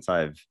while since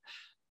I've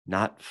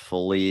not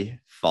fully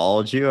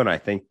followed you. And I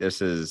think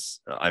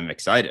I'm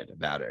excited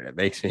about it. It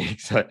makes me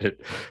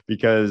excited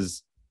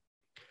because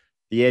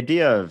the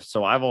idea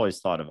so I've always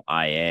thought of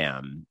I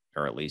am,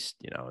 or at least,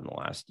 in the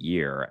last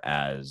year,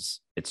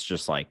 as it's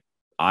just like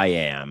I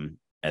am.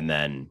 And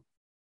then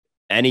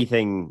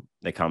anything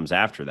that comes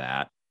after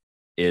that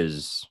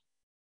is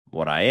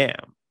what I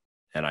am.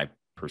 And I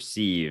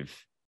perceive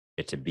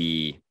it to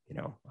be,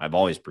 I've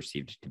always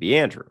perceived it to be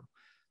Andrew.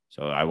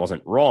 So I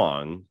wasn't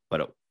wrong, but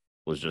it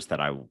was just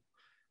that I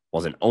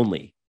wasn't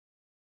only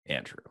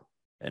Andrew.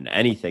 And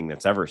anything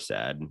that's ever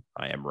said,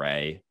 I am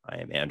Ray, I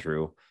am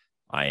Andrew,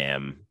 I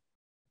am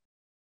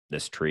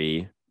this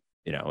tree,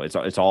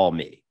 it's all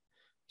me.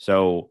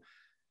 So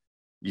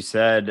you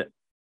said,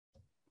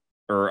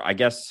 or I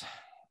guess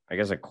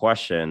a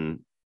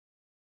question,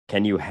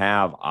 can you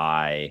have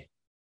I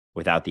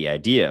without the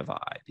idea of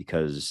I?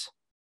 Because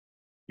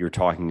you're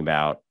talking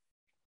about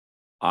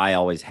I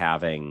always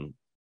having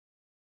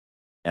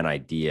an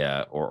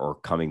idea or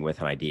coming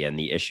with an idea. And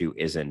the issue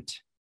isn't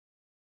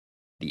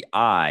the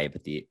I,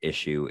 but the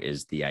issue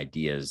is the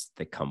ideas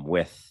that come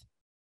with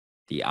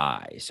the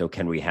I. So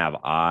can we have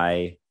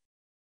I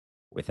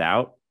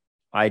without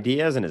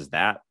ideas? And is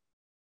that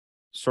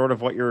sort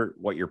of what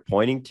you're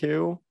pointing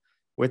to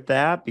with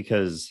that?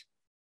 Because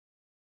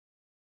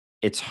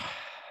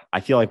I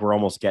feel like we're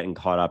almost getting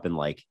caught up in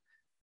like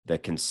the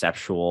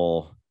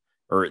conceptual,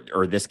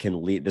 or this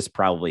can lead, this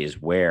probably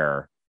is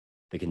where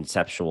the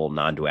conceptual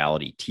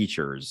non-duality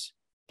teachers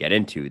get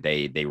into.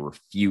 They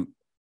refute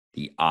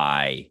the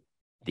I,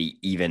 the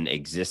even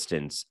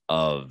existence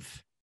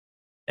of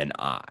an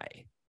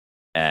I.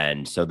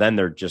 And so then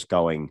they're just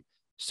going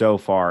so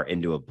far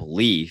into a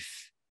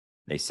belief.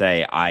 They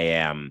say, I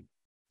am,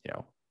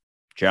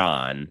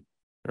 John.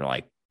 They're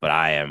like, but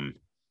I am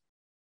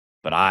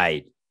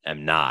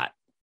not.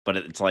 But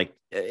it's like,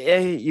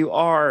 you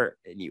are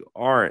and you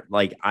aren't.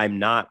 Like, I'm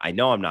not. I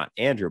know I'm not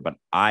Andrew, but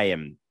I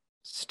am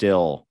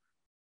still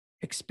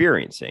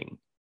experiencing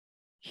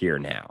here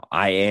now.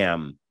 I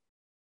am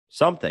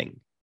something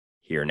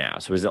here now.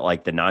 So is it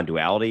like the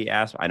non-duality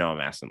aspect? I know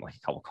I'm asking like a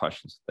couple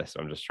questions with this,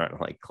 so I'm just trying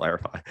to like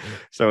clarify.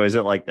 So is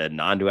it like the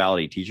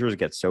non-duality teachers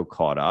get so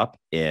caught up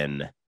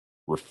in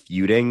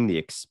refuting the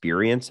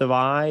experience of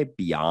I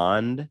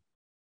beyond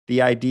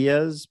the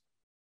ideas?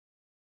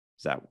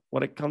 Is that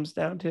what it comes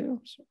down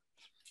to?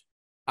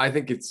 I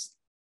think it's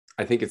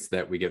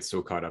that we get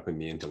so caught up in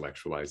the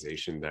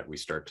intellectualization that we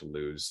start to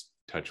lose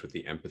touch with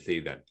the empathy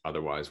that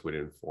otherwise would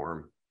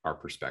inform our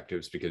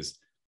perspectives, because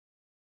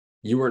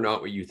you are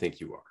not what you think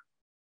you are.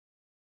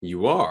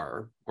 You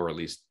are, or at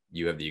least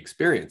you have the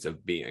experience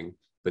of being,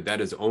 but that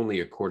is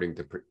only according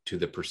to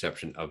the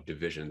perception of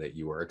division that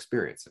you are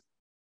experiencing.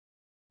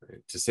 Right?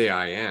 To say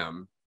I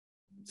am,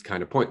 it's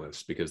kind of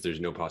pointless because there's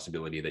no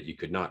possibility that you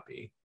could not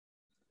be.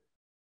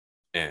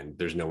 And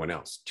there's no one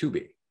else to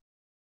be,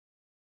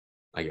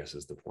 I guess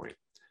is the point.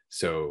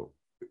 So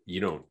you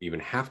don't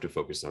even have to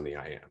focus on the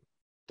I am.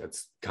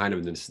 That's kind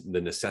of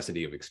the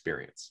necessity of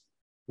experience.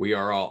 We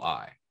are all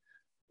I,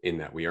 in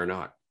that we are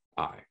not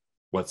I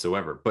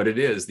whatsoever, but it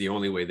is the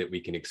only way that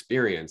we can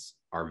experience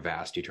our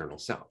vast eternal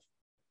self.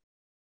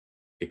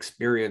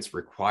 Experience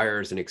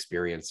requires an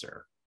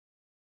experiencer.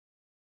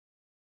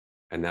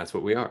 And that's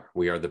what we are.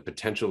 We are the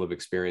potential of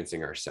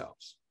experiencing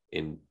ourselves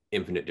in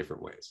infinite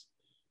different ways,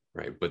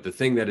 right? But the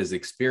thing that is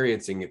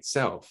experiencing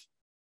itself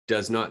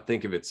does not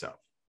think of itself.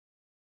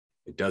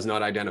 It does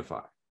not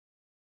identify.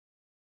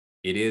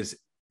 It is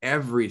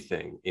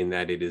everything in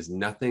that it is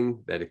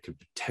nothing that it could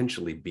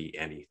potentially be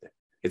anything.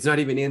 It's not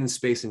even in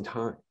space and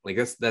time. Like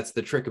that's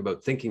the trick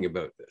about thinking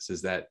about this,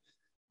 is that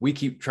we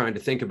keep trying to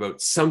think about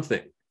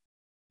something,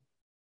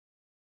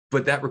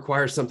 but that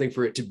requires something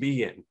for it to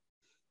be in.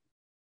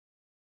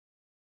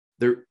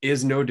 There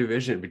is no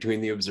division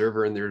between the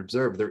observer and the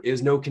observed. There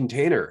is no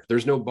container.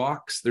 There's no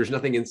box. There's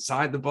nothing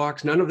inside the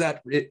box. None of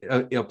that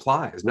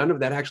applies. None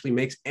of that actually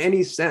makes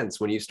any sense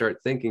when you start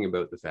thinking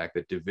about the fact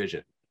that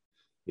division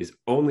is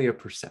only a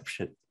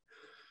perception,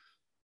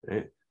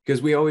 right?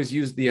 Because we always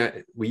use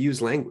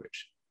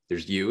language.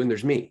 There's you and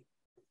there's me.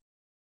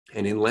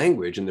 And in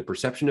language and the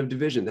perception of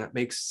division, that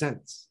makes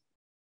sense.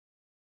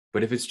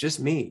 But if it's just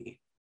me,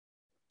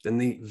 then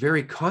the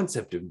very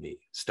concept of me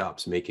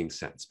stops making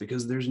sense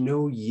because there's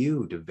no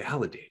you to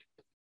validate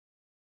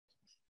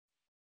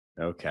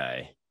it.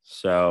 Okay.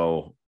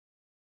 So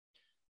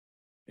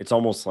it's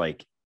almost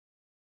like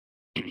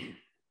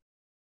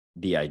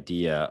the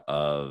idea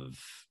of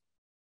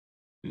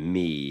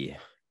me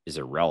is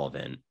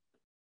irrelevant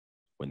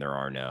when there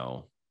are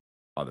no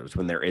others,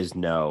 when there is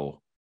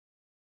no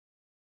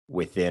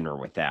within or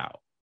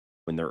without,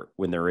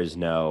 when there is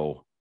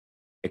no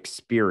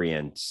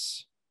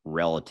experience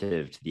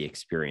relative to the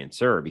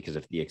experiencer, because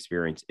if the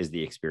experience is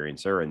the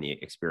experiencer and the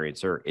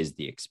experiencer is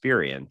the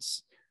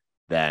experience,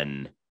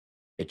 then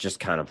it just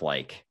kind of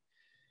like,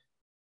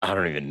 I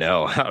don't even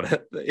know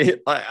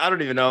I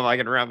don't even know if I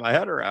can wrap my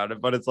head around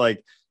it, but it's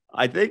like,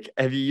 I think,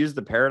 have you used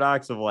the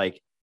paradox of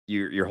like,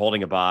 you're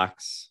holding a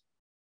box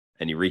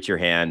and you reach your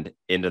hand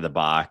into the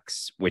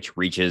box, which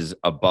reaches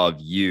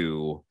above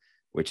you,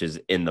 which is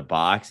in the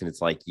box. And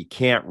it's like, you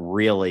can't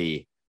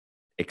really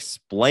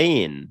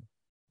explain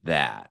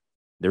that.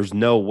 There's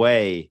no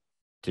way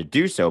to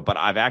do so. But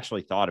I've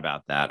actually thought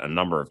about that a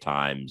number of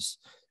times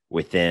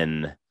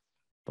within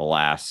the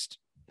last,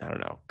 I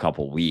don't know,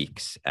 couple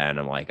weeks. And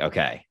I'm like,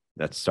 okay,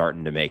 that's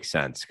starting to make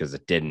sense, because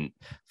it didn't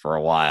for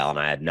a while. And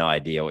I had no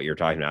idea what you're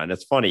talking about. And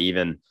it's funny,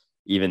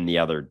 even the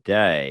other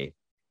day,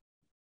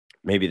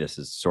 maybe this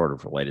is sort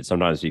of related.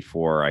 Sometimes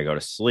before I go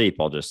to sleep,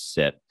 I'll just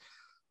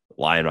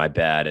lie in my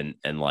bed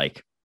and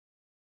like,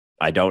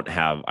 I won't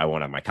have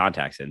my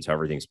contacts in, so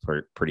everything's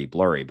pretty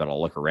blurry, but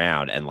I'll look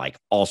around and like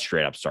I'll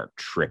straight up start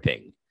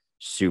tripping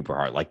super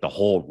hard. Like the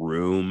whole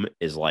room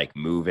is like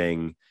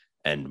moving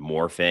and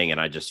morphing. And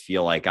I just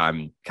feel like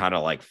I'm kind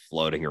of like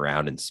floating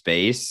around in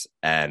space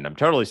and I'm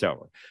totally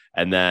sober.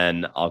 And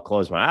then I'll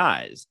close my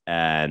eyes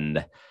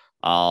and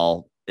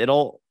it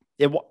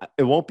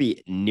won't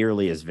be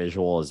nearly as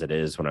visual as it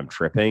is when I'm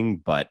tripping,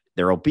 but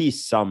there'll be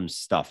some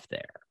stuff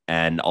there.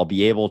 And I'll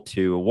be able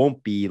to, it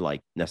won't be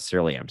like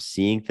necessarily I'm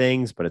seeing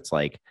things, but it's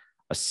like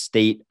a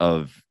state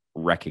of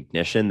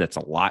recognition that's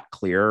a lot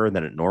clearer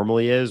than it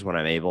normally is when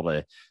I'm able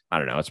to, I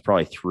don't know, it's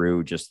probably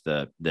through just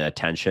the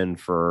attention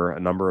for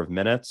a number of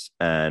minutes.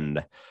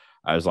 And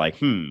I was like,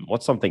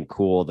 what's something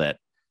cool that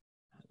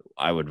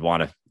I would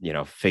want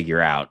to,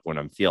 figure out when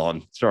I'm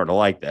feeling sort of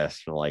like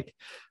this? Like,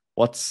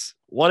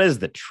 what is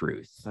the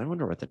truth? I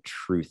wonder what the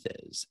truth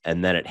is.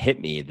 And then it hit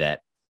me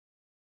that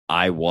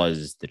I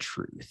was the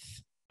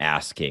truth,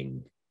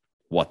 asking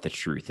what the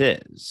truth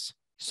is.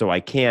 So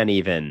I can't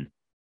even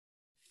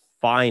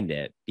find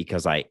it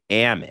because I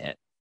am it.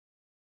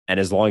 And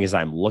as long as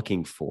I'm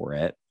looking for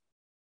it,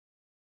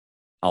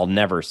 I'll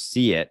never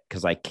see it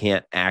because I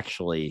can't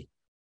actually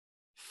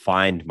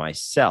find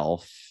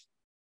myself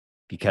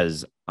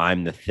because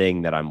I'm the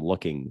thing that I'm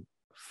looking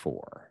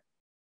for.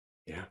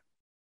 Yeah.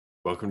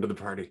 Welcome to the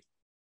party.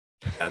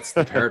 That's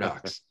the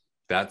paradox.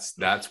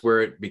 That's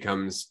where it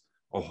becomes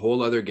a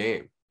whole other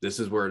game. This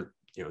is where,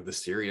 the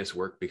serious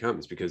work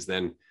becomes, because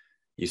then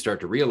you start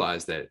to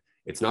realize that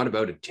it's not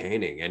about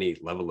attaining any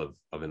level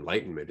of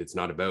enlightenment. It's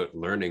not about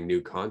learning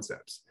new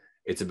concepts.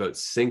 It's about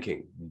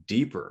sinking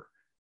deeper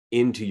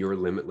into your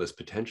limitless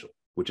potential,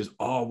 which is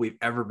all we've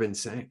ever been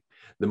saying.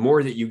 The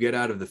more that you get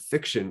out of the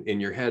fiction in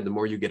your head, the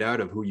more you get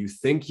out of who you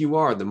think you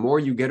are, the more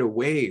you get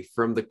away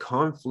from the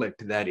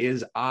conflict that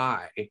is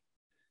I,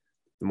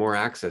 the more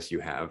access you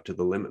have to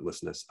the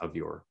limitlessness of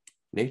your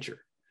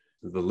nature,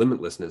 the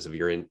limitlessness of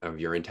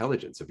your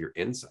intelligence, of your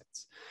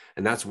insights.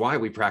 And that's why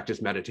we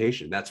practice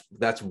meditation.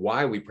 That's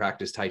why we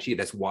practice Tai Chi.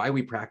 That's why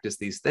we practice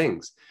these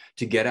things,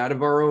 to get out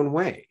of our own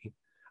way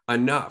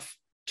enough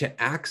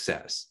to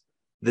access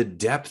the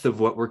depth of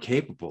what we're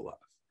capable of.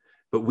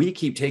 But we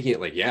keep taking it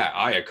like, yeah,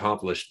 I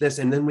accomplished this.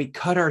 And then we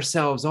cut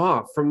ourselves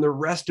off from the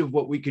rest of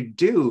what we could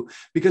do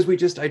because we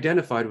just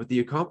identified with the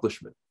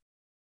accomplishment.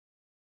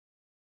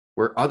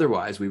 Where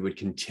otherwise we would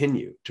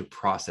continue to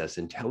process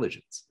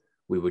intelligence.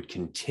 We would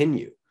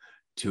continue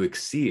to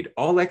exceed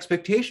all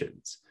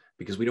expectations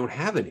because we don't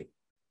have any.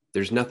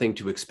 There's nothing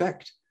to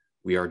expect.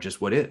 We are just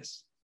what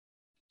is.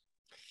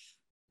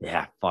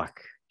 Yeah,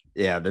 fuck.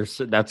 Yeah,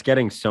 that's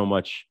getting so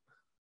much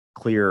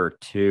clearer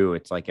too.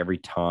 It's like every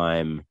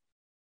time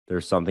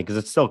there's something,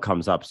 because it still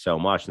comes up so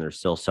much and there's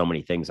still so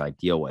many things I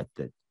deal with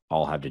that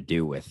all have to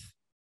do with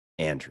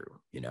Andrew,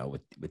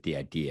 with the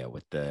idea,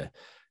 with the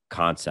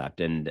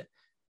concept. And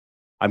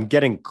I'm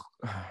getting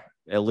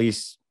at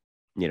least,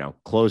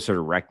 closer to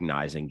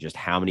recognizing just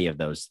how many of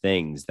those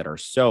things that are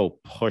so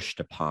pushed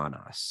upon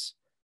us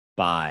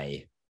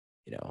by,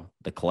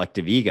 the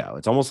collective ego.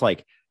 It's almost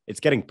like it's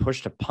getting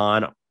pushed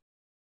upon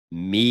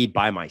me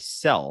by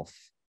myself,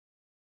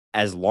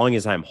 as long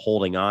as I'm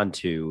holding on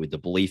to the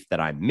belief that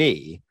I'm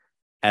me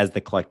as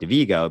the collective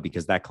ego,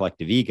 because that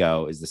collective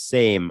ego is the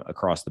same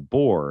across the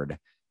board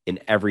in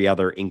every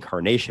other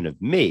incarnation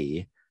of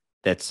me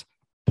that's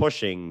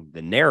pushing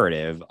the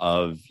narrative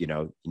of, you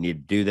need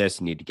to do this,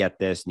 you need to get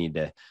this, you need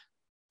to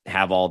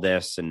have all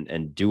this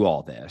and do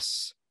all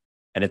this.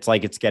 And it's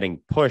like it's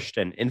getting pushed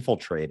and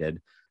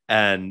infiltrated.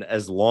 And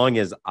as long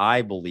as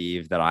I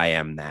believe that I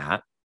am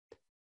that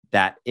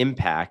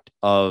impact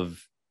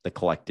of the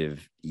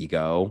collective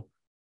ego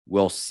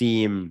will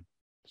seem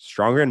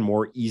stronger and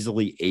more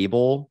easily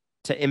able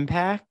to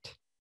impact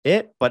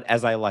it. But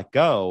as I let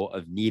go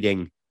of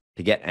needing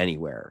to get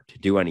anywhere, to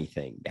do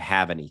anything, to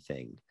have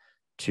anything,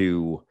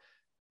 to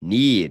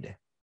need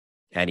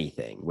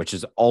anything, which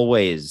is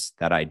always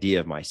that idea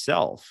of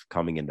myself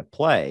coming into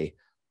play,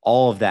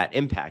 all of that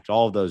impact,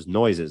 all of those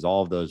noises,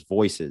 all of those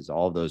voices,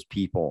 all of those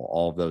people,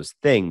 all of those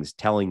things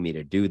telling me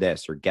to do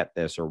this or get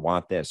this or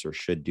want this or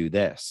should do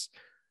this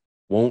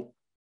won't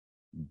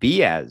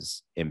be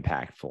as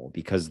impactful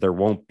because there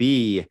won't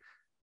be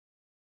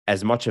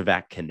as much of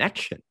that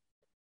connection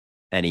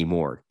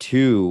anymore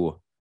to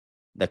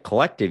the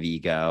collective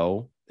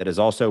ego that is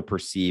also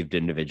perceived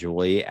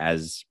individually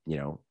as,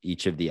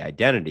 each of the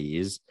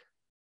identities,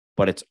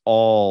 but it's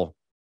all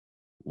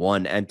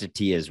one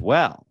entity as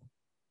well.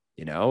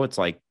 It's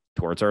like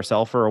towards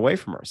ourselves or away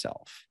from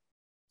ourselves.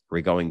 Are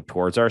we going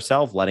towards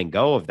ourselves, letting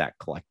go of that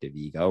collective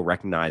ego,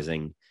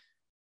 recognizing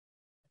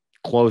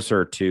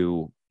closer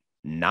to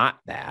not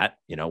that,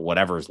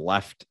 whatever's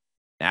left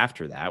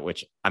after that,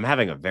 which I'm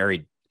having a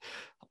very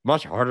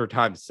much harder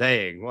time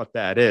saying what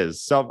that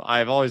is.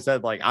 I've always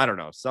said, like, I don't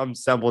know, some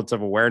semblance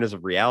of awareness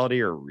of reality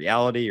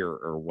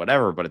or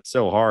whatever, but it's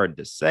so hard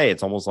to say.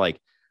 It's almost like,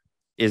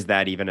 is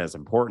that even as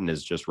important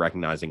as just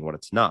recognizing what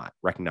it's not,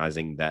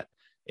 recognizing that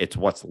it's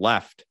what's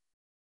left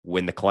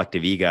when the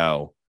collective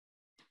ego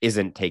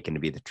isn't taken to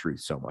be the truth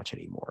so much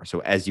anymore. So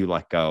as you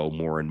let go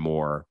more and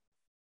more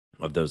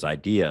of those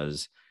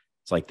ideas,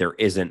 it's like there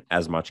isn't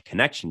as much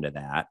connection to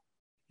that.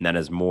 And then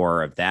as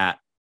more of that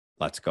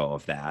lets go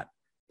of that,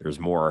 there's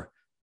more.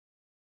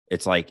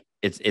 It's like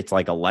it's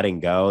like a letting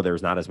go.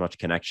 There's not as much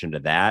connection to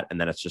that. And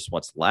then it's just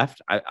what's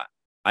left.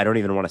 I don't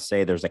even want to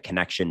say there's a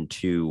connection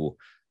to,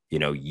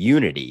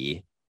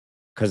 unity,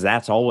 because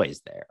that's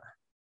always there.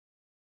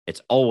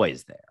 It's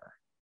always there.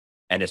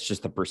 And it's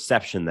just the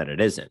perception that it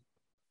isn't.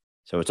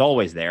 So it's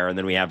always there. And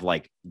then we have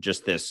like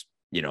just this,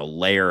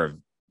 layer of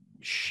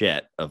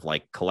shit of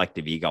like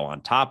collective ego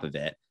on top of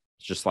it.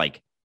 It's just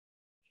like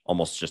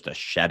almost just a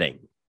shedding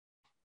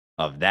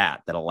of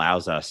that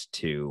allows us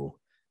to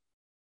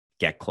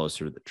get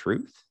closer to the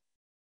truth.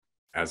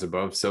 As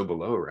above, so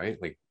below, right?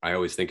 Like I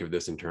always think of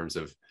this in terms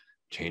of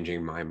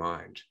changing my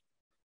mind,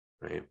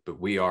 right? But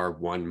we are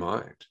one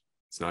mind.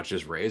 It's not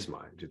just Ray's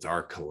mind. It's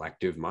our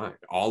collective mind.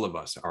 All of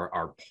us are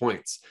our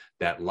points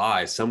that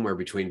lie somewhere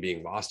between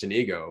being lost in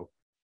ego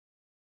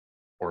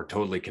or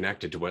totally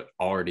connected to what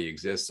already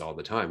exists all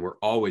the time. We're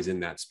always in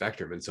that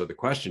spectrum. And so the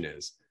question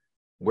is,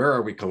 where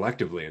are we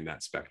collectively in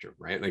that spectrum,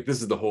 right? Like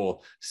this is the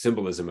whole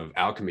symbolism of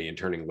alchemy and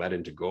turning lead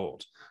into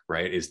gold,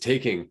 right? Is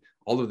taking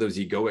all of those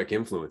egoic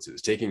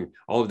influences, taking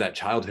all of that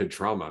childhood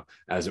trauma,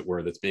 as it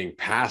were, that's being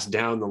passed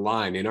down the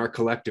line in our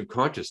collective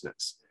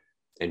consciousness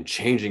and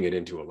changing it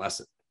into a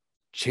lesson,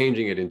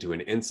 changing it into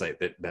an insight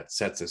that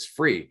sets us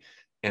free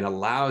and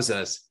allows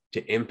us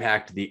to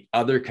impact the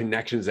other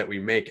connections that we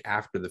make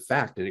after the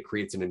fact. And it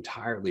creates an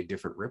entirely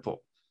different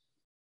ripple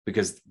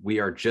because we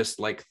are just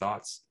like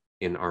thoughts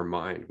in our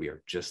mind. We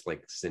are just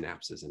like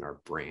synapses in our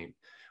brain.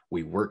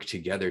 We work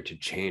together to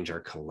change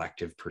our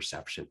collective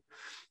perception.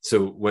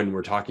 So when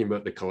we're talking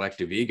about the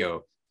collective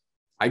ego,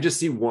 I just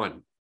see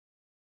one.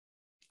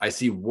 I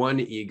see one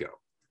ego,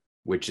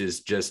 which is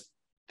just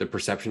the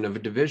perception of a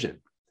division.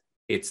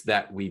 It's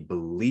that we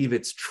believe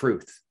it's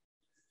truth.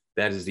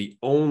 That is the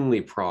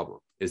only problem,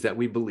 is that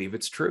we believe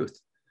it's truth.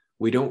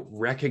 We don't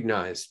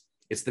recognize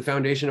it's the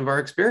foundation of our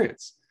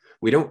experience.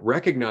 We don't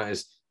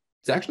recognize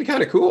it's actually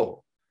kind of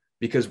cool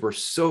because we're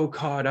so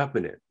caught up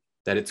in it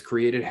that it's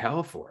created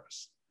hell for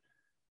us.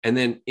 And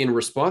then in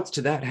response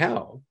to that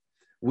hell,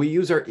 we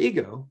use our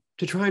ego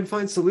to try and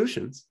find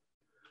solutions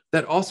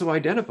that also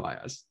identify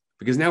us,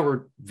 because now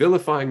we're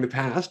vilifying the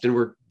past and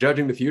we're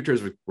judging the future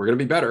as we're going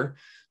to be better,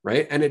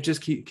 right? And it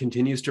just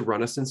continues to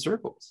run us in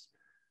circles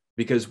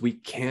because we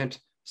can't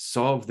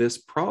solve this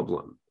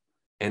problem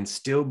and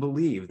still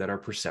believe that our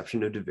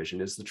perception of division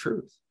is the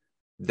truth.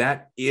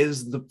 That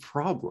is the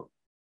problem.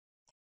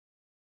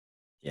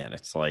 Yeah, and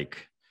it's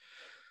like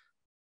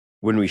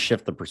when we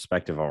shift the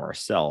perspective of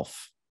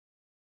ourselves,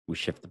 we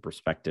shift the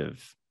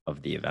perspective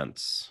of the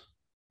events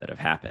that have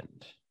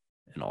happened.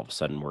 And all of a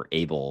sudden we're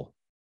able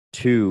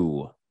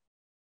to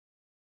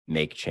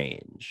make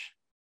change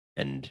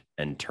and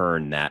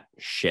turn that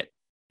shit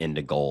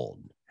into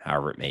gold,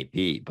 however it may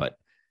be. But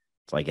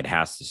it's like it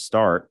has to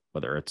start,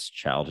 whether it's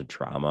childhood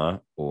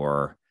trauma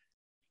or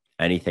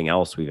anything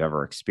else we've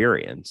ever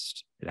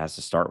experienced, it has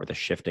to start with a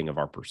shifting of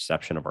our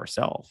perception of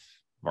ourselves,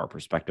 of our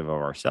perspective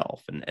of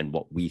ourselves and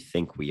what we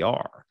think we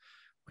are,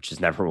 which is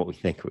never what we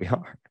think we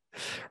are,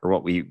 or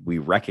what we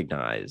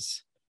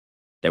recognize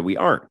that we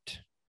aren't.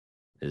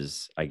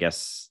 Is, I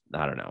guess,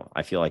 I don't know.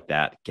 I feel like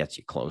that gets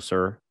you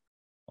closer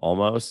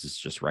almost. It's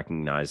just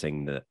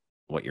recognizing that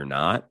what you're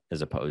not,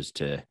 as opposed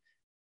to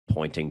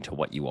pointing to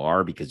what you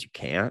are because you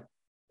can't.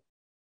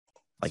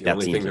 Like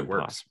that seems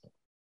impossible.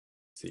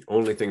 It's the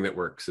only thing that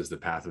works is the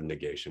path of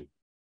negation,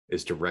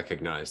 is to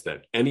recognize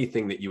that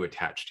anything that you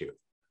attach to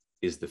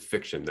is the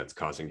fiction that's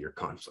causing your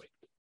conflict.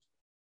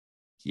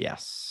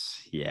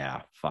 Yes.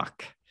 Yeah.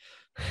 Fuck.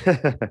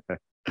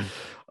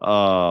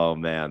 Oh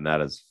man,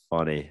 that is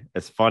funny.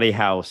 It's funny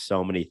how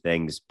so many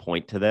things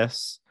point to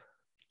this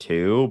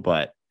too,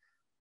 but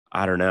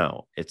I don't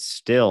know. It's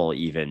still,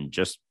 even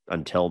just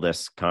until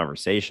this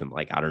conversation,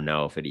 like I don't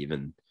know if it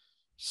even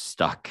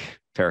stuck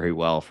very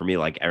well for me.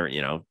 Like,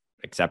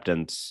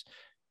 acceptance,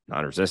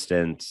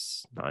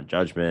 non-resistance,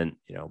 non-judgment,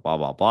 blah,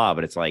 blah, blah.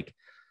 But it's like,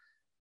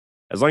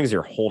 as long as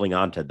you're holding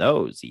on to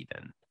those,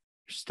 even,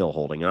 you're still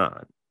holding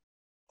on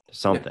to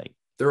something. Yeah,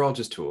 they're all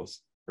just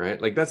tools,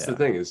 right? Like that's the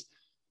thing is,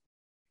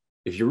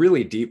 if you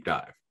really deep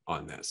dive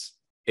on this,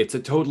 it's a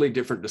totally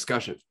different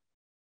discussion,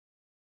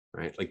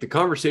 right? Like the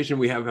conversation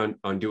we have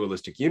on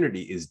dualistic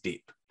unity is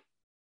deep.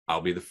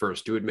 I'll be the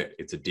first to admit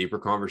it's a deeper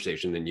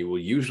conversation than you will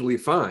usually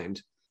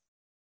find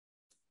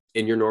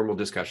in your normal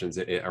discussions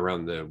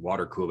around the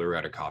water cooler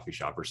at a coffee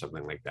shop or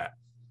something like that.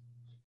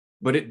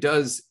 But it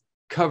does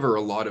cover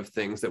a lot of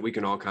things that we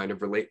can all kind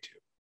of relate to.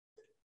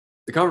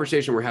 The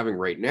conversation we're having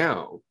right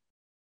now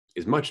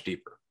is much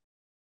deeper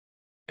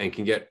and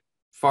can get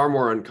far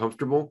more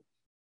uncomfortable,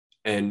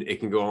 and it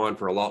can go on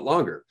for a lot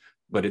longer.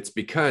 But it's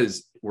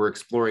because we're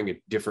exploring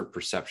a different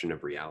perception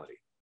of reality,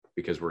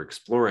 because we're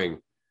exploring,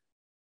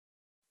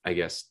 I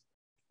guess,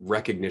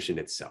 recognition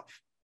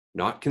itself,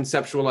 not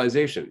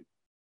conceptualization,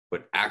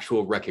 but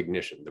actual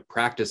recognition, the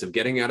practice of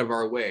getting out of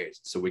our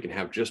ways so we can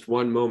have just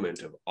one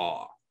moment of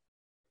awe,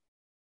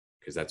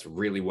 because that's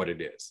really what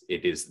it is.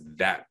 It is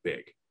that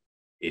big.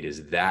 It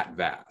is that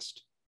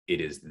vast.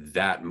 It is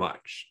that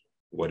much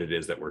what it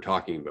is that we're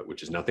talking about,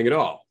 which is nothing at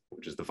all,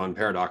 which is the fun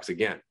paradox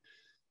again.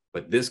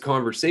 But this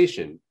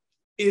conversation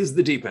is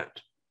the deep end.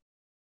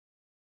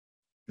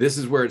 This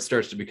is where it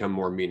starts to become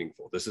more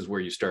meaningful. This is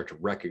where you start to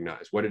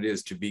recognize what it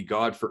is to be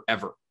God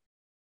forever.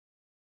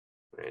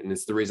 And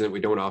it's the reason that we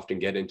don't often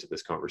get into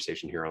this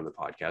conversation here on the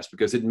podcast,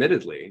 because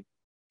admittedly,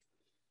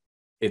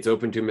 it's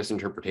open to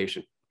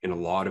misinterpretation in a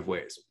lot of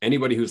ways.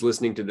 Anybody who's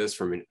listening to this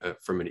from an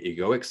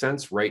egoic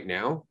sense right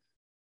now,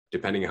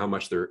 depending on how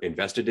much they're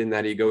invested in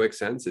that egoic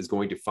sense, is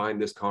going to find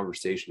this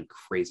conversation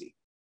crazy.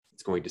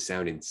 It's going to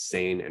sound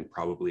insane and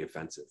probably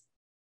offensive.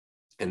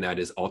 And that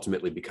is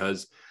ultimately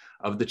because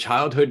of the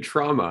childhood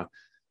trauma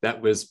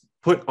that was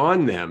put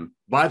on them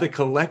by the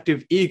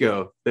collective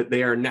ego that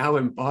they are now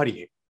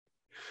embodying.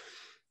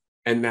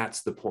 And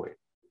that's the point.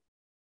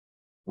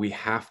 We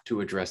have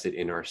to address it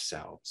in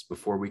ourselves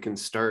before we can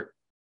start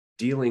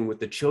dealing with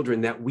the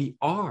children that we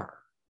are.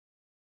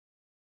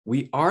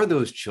 We are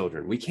those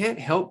children. We can't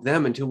help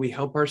them until we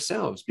help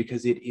ourselves,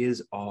 because it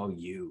is all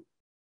you.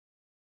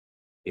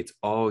 It's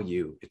all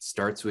you. It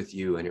starts with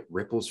you and it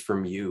ripples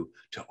from you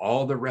to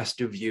all the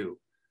rest of you.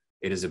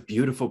 It is a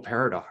beautiful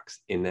paradox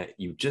in that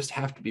you just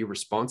have to be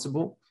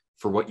responsible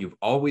for what you've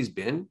always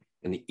been.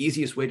 And the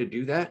easiest way to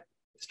do that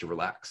is to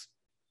relax.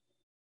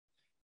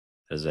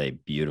 Is a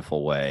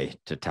beautiful way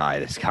to tie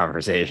this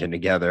conversation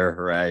together,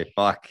 right?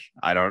 Fuck,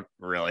 I don't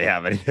really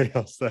have anything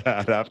else to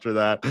add after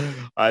that.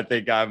 I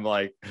think I'm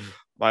like,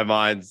 I'm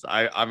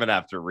gonna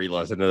have to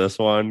re-listen to this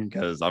one,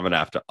 because I'm gonna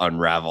have to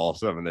unravel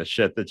some of the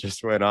shit that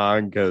just went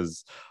on,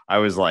 because I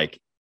was like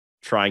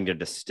trying to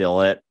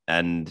distill it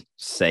and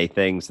say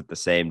things at the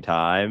same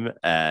time.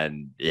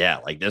 And yeah,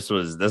 like this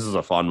is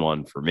a fun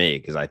one for me,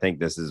 because I think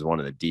this is one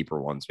of the deeper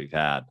ones we've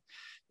had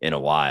in a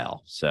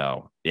while.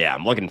 So yeah,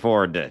 I'm looking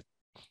forward to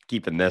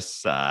keeping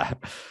this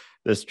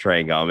this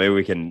train going. Maybe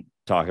we can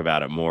talk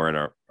about it more in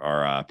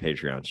our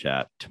Patreon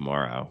chat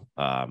tomorrow,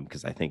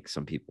 because I think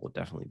some people would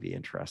definitely be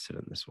interested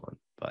in this one.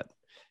 But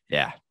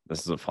yeah,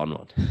 this is a fun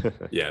one.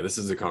 Yeah, this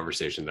is a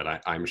conversation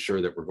that I'm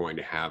sure that we're going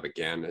to have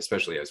again,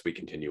 especially as we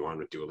continue on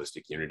with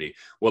Dualistic Unity.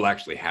 We'll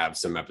actually have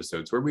some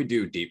episodes where we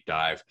do deep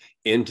dive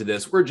into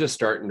this. We're just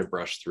starting to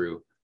brush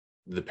through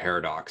the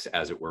paradox,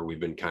 as it were. We've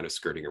been kind of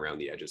skirting around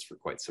the edges for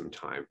quite some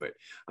time. But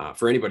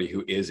for anybody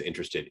who is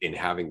interested in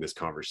having this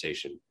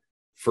conversation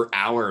for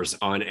hours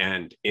on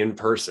end in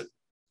person,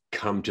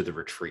 come to the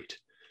retreat,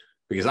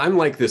 because I'm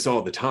like this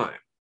all the time.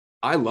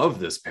 I love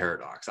this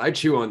paradox. I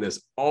chew on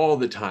this all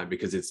the time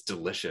because it's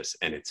delicious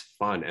and it's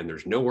fun and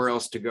there's nowhere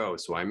else to go.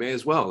 So I may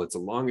as well. It's a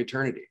long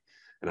eternity.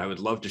 And I would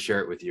love to share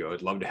it with you. I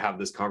would love to have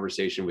this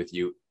conversation with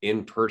you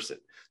in person.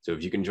 So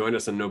if you can join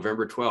us on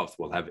November 12th,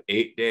 we'll have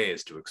 8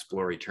 days to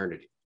explore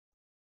eternity.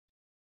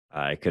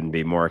 I couldn't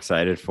be more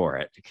excited for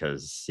it,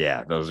 because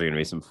yeah, those are going to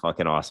be some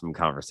fucking awesome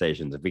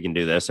conversations. If we can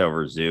do this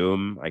over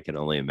Zoom, I can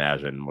only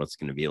imagine what's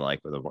going to be like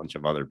with a bunch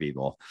of other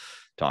people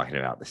talking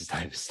about this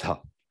type of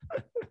stuff.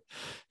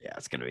 Yeah,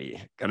 it's going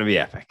to be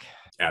epic.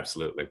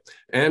 Absolutely.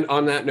 And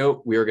on that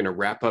note, we are going to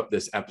wrap up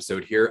this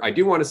episode here. I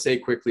do want to say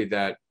quickly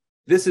that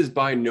this is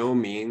by no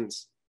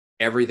means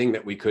everything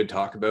that we could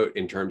talk about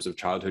in terms of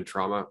childhood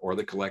trauma or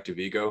the collective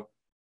ego.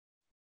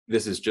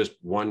 This is just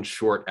one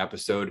short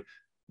episode.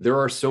 There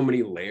are so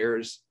many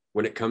layers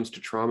when it comes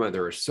to trauma.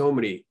 There are so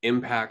many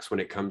impacts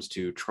when it comes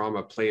to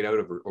trauma played out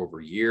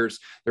over years.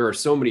 There are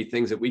so many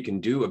things that we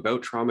can do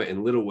about trauma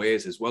in little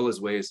ways, as well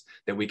as ways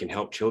that we can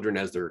help children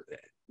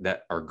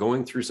that are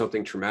going through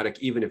something traumatic,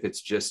 even if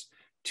it's just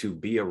to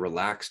be a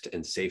relaxed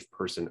and safe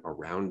person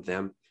around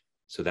them.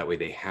 So that way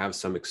they have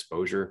some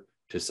exposure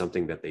to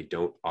something that they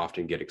don't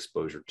often get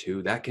exposure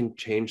to. That can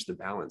change the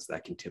balance,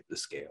 that can tip the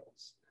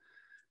scales.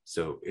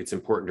 So it's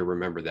important to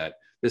remember that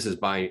this is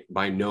by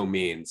no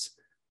means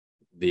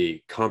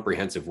the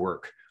comprehensive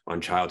work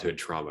on childhood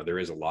trauma. There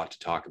is a lot to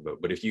talk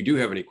about. But if you do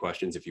have any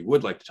questions, if you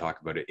would like to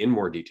talk about it in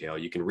more detail,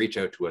 you can reach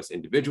out to us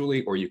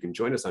individually, or you can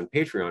join us on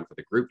Patreon for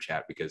the group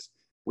chat, because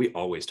we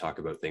always talk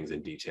about things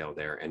in detail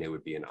there, and it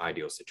would be an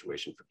ideal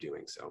situation for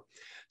doing so.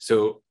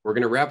 So we're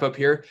going to wrap up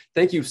here.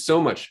 Thank you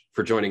so much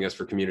for joining us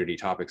for Community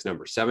Topics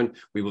number 7.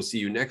 We will see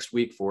you next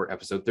week for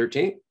episode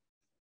 13.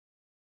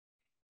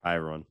 Bye,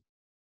 everyone.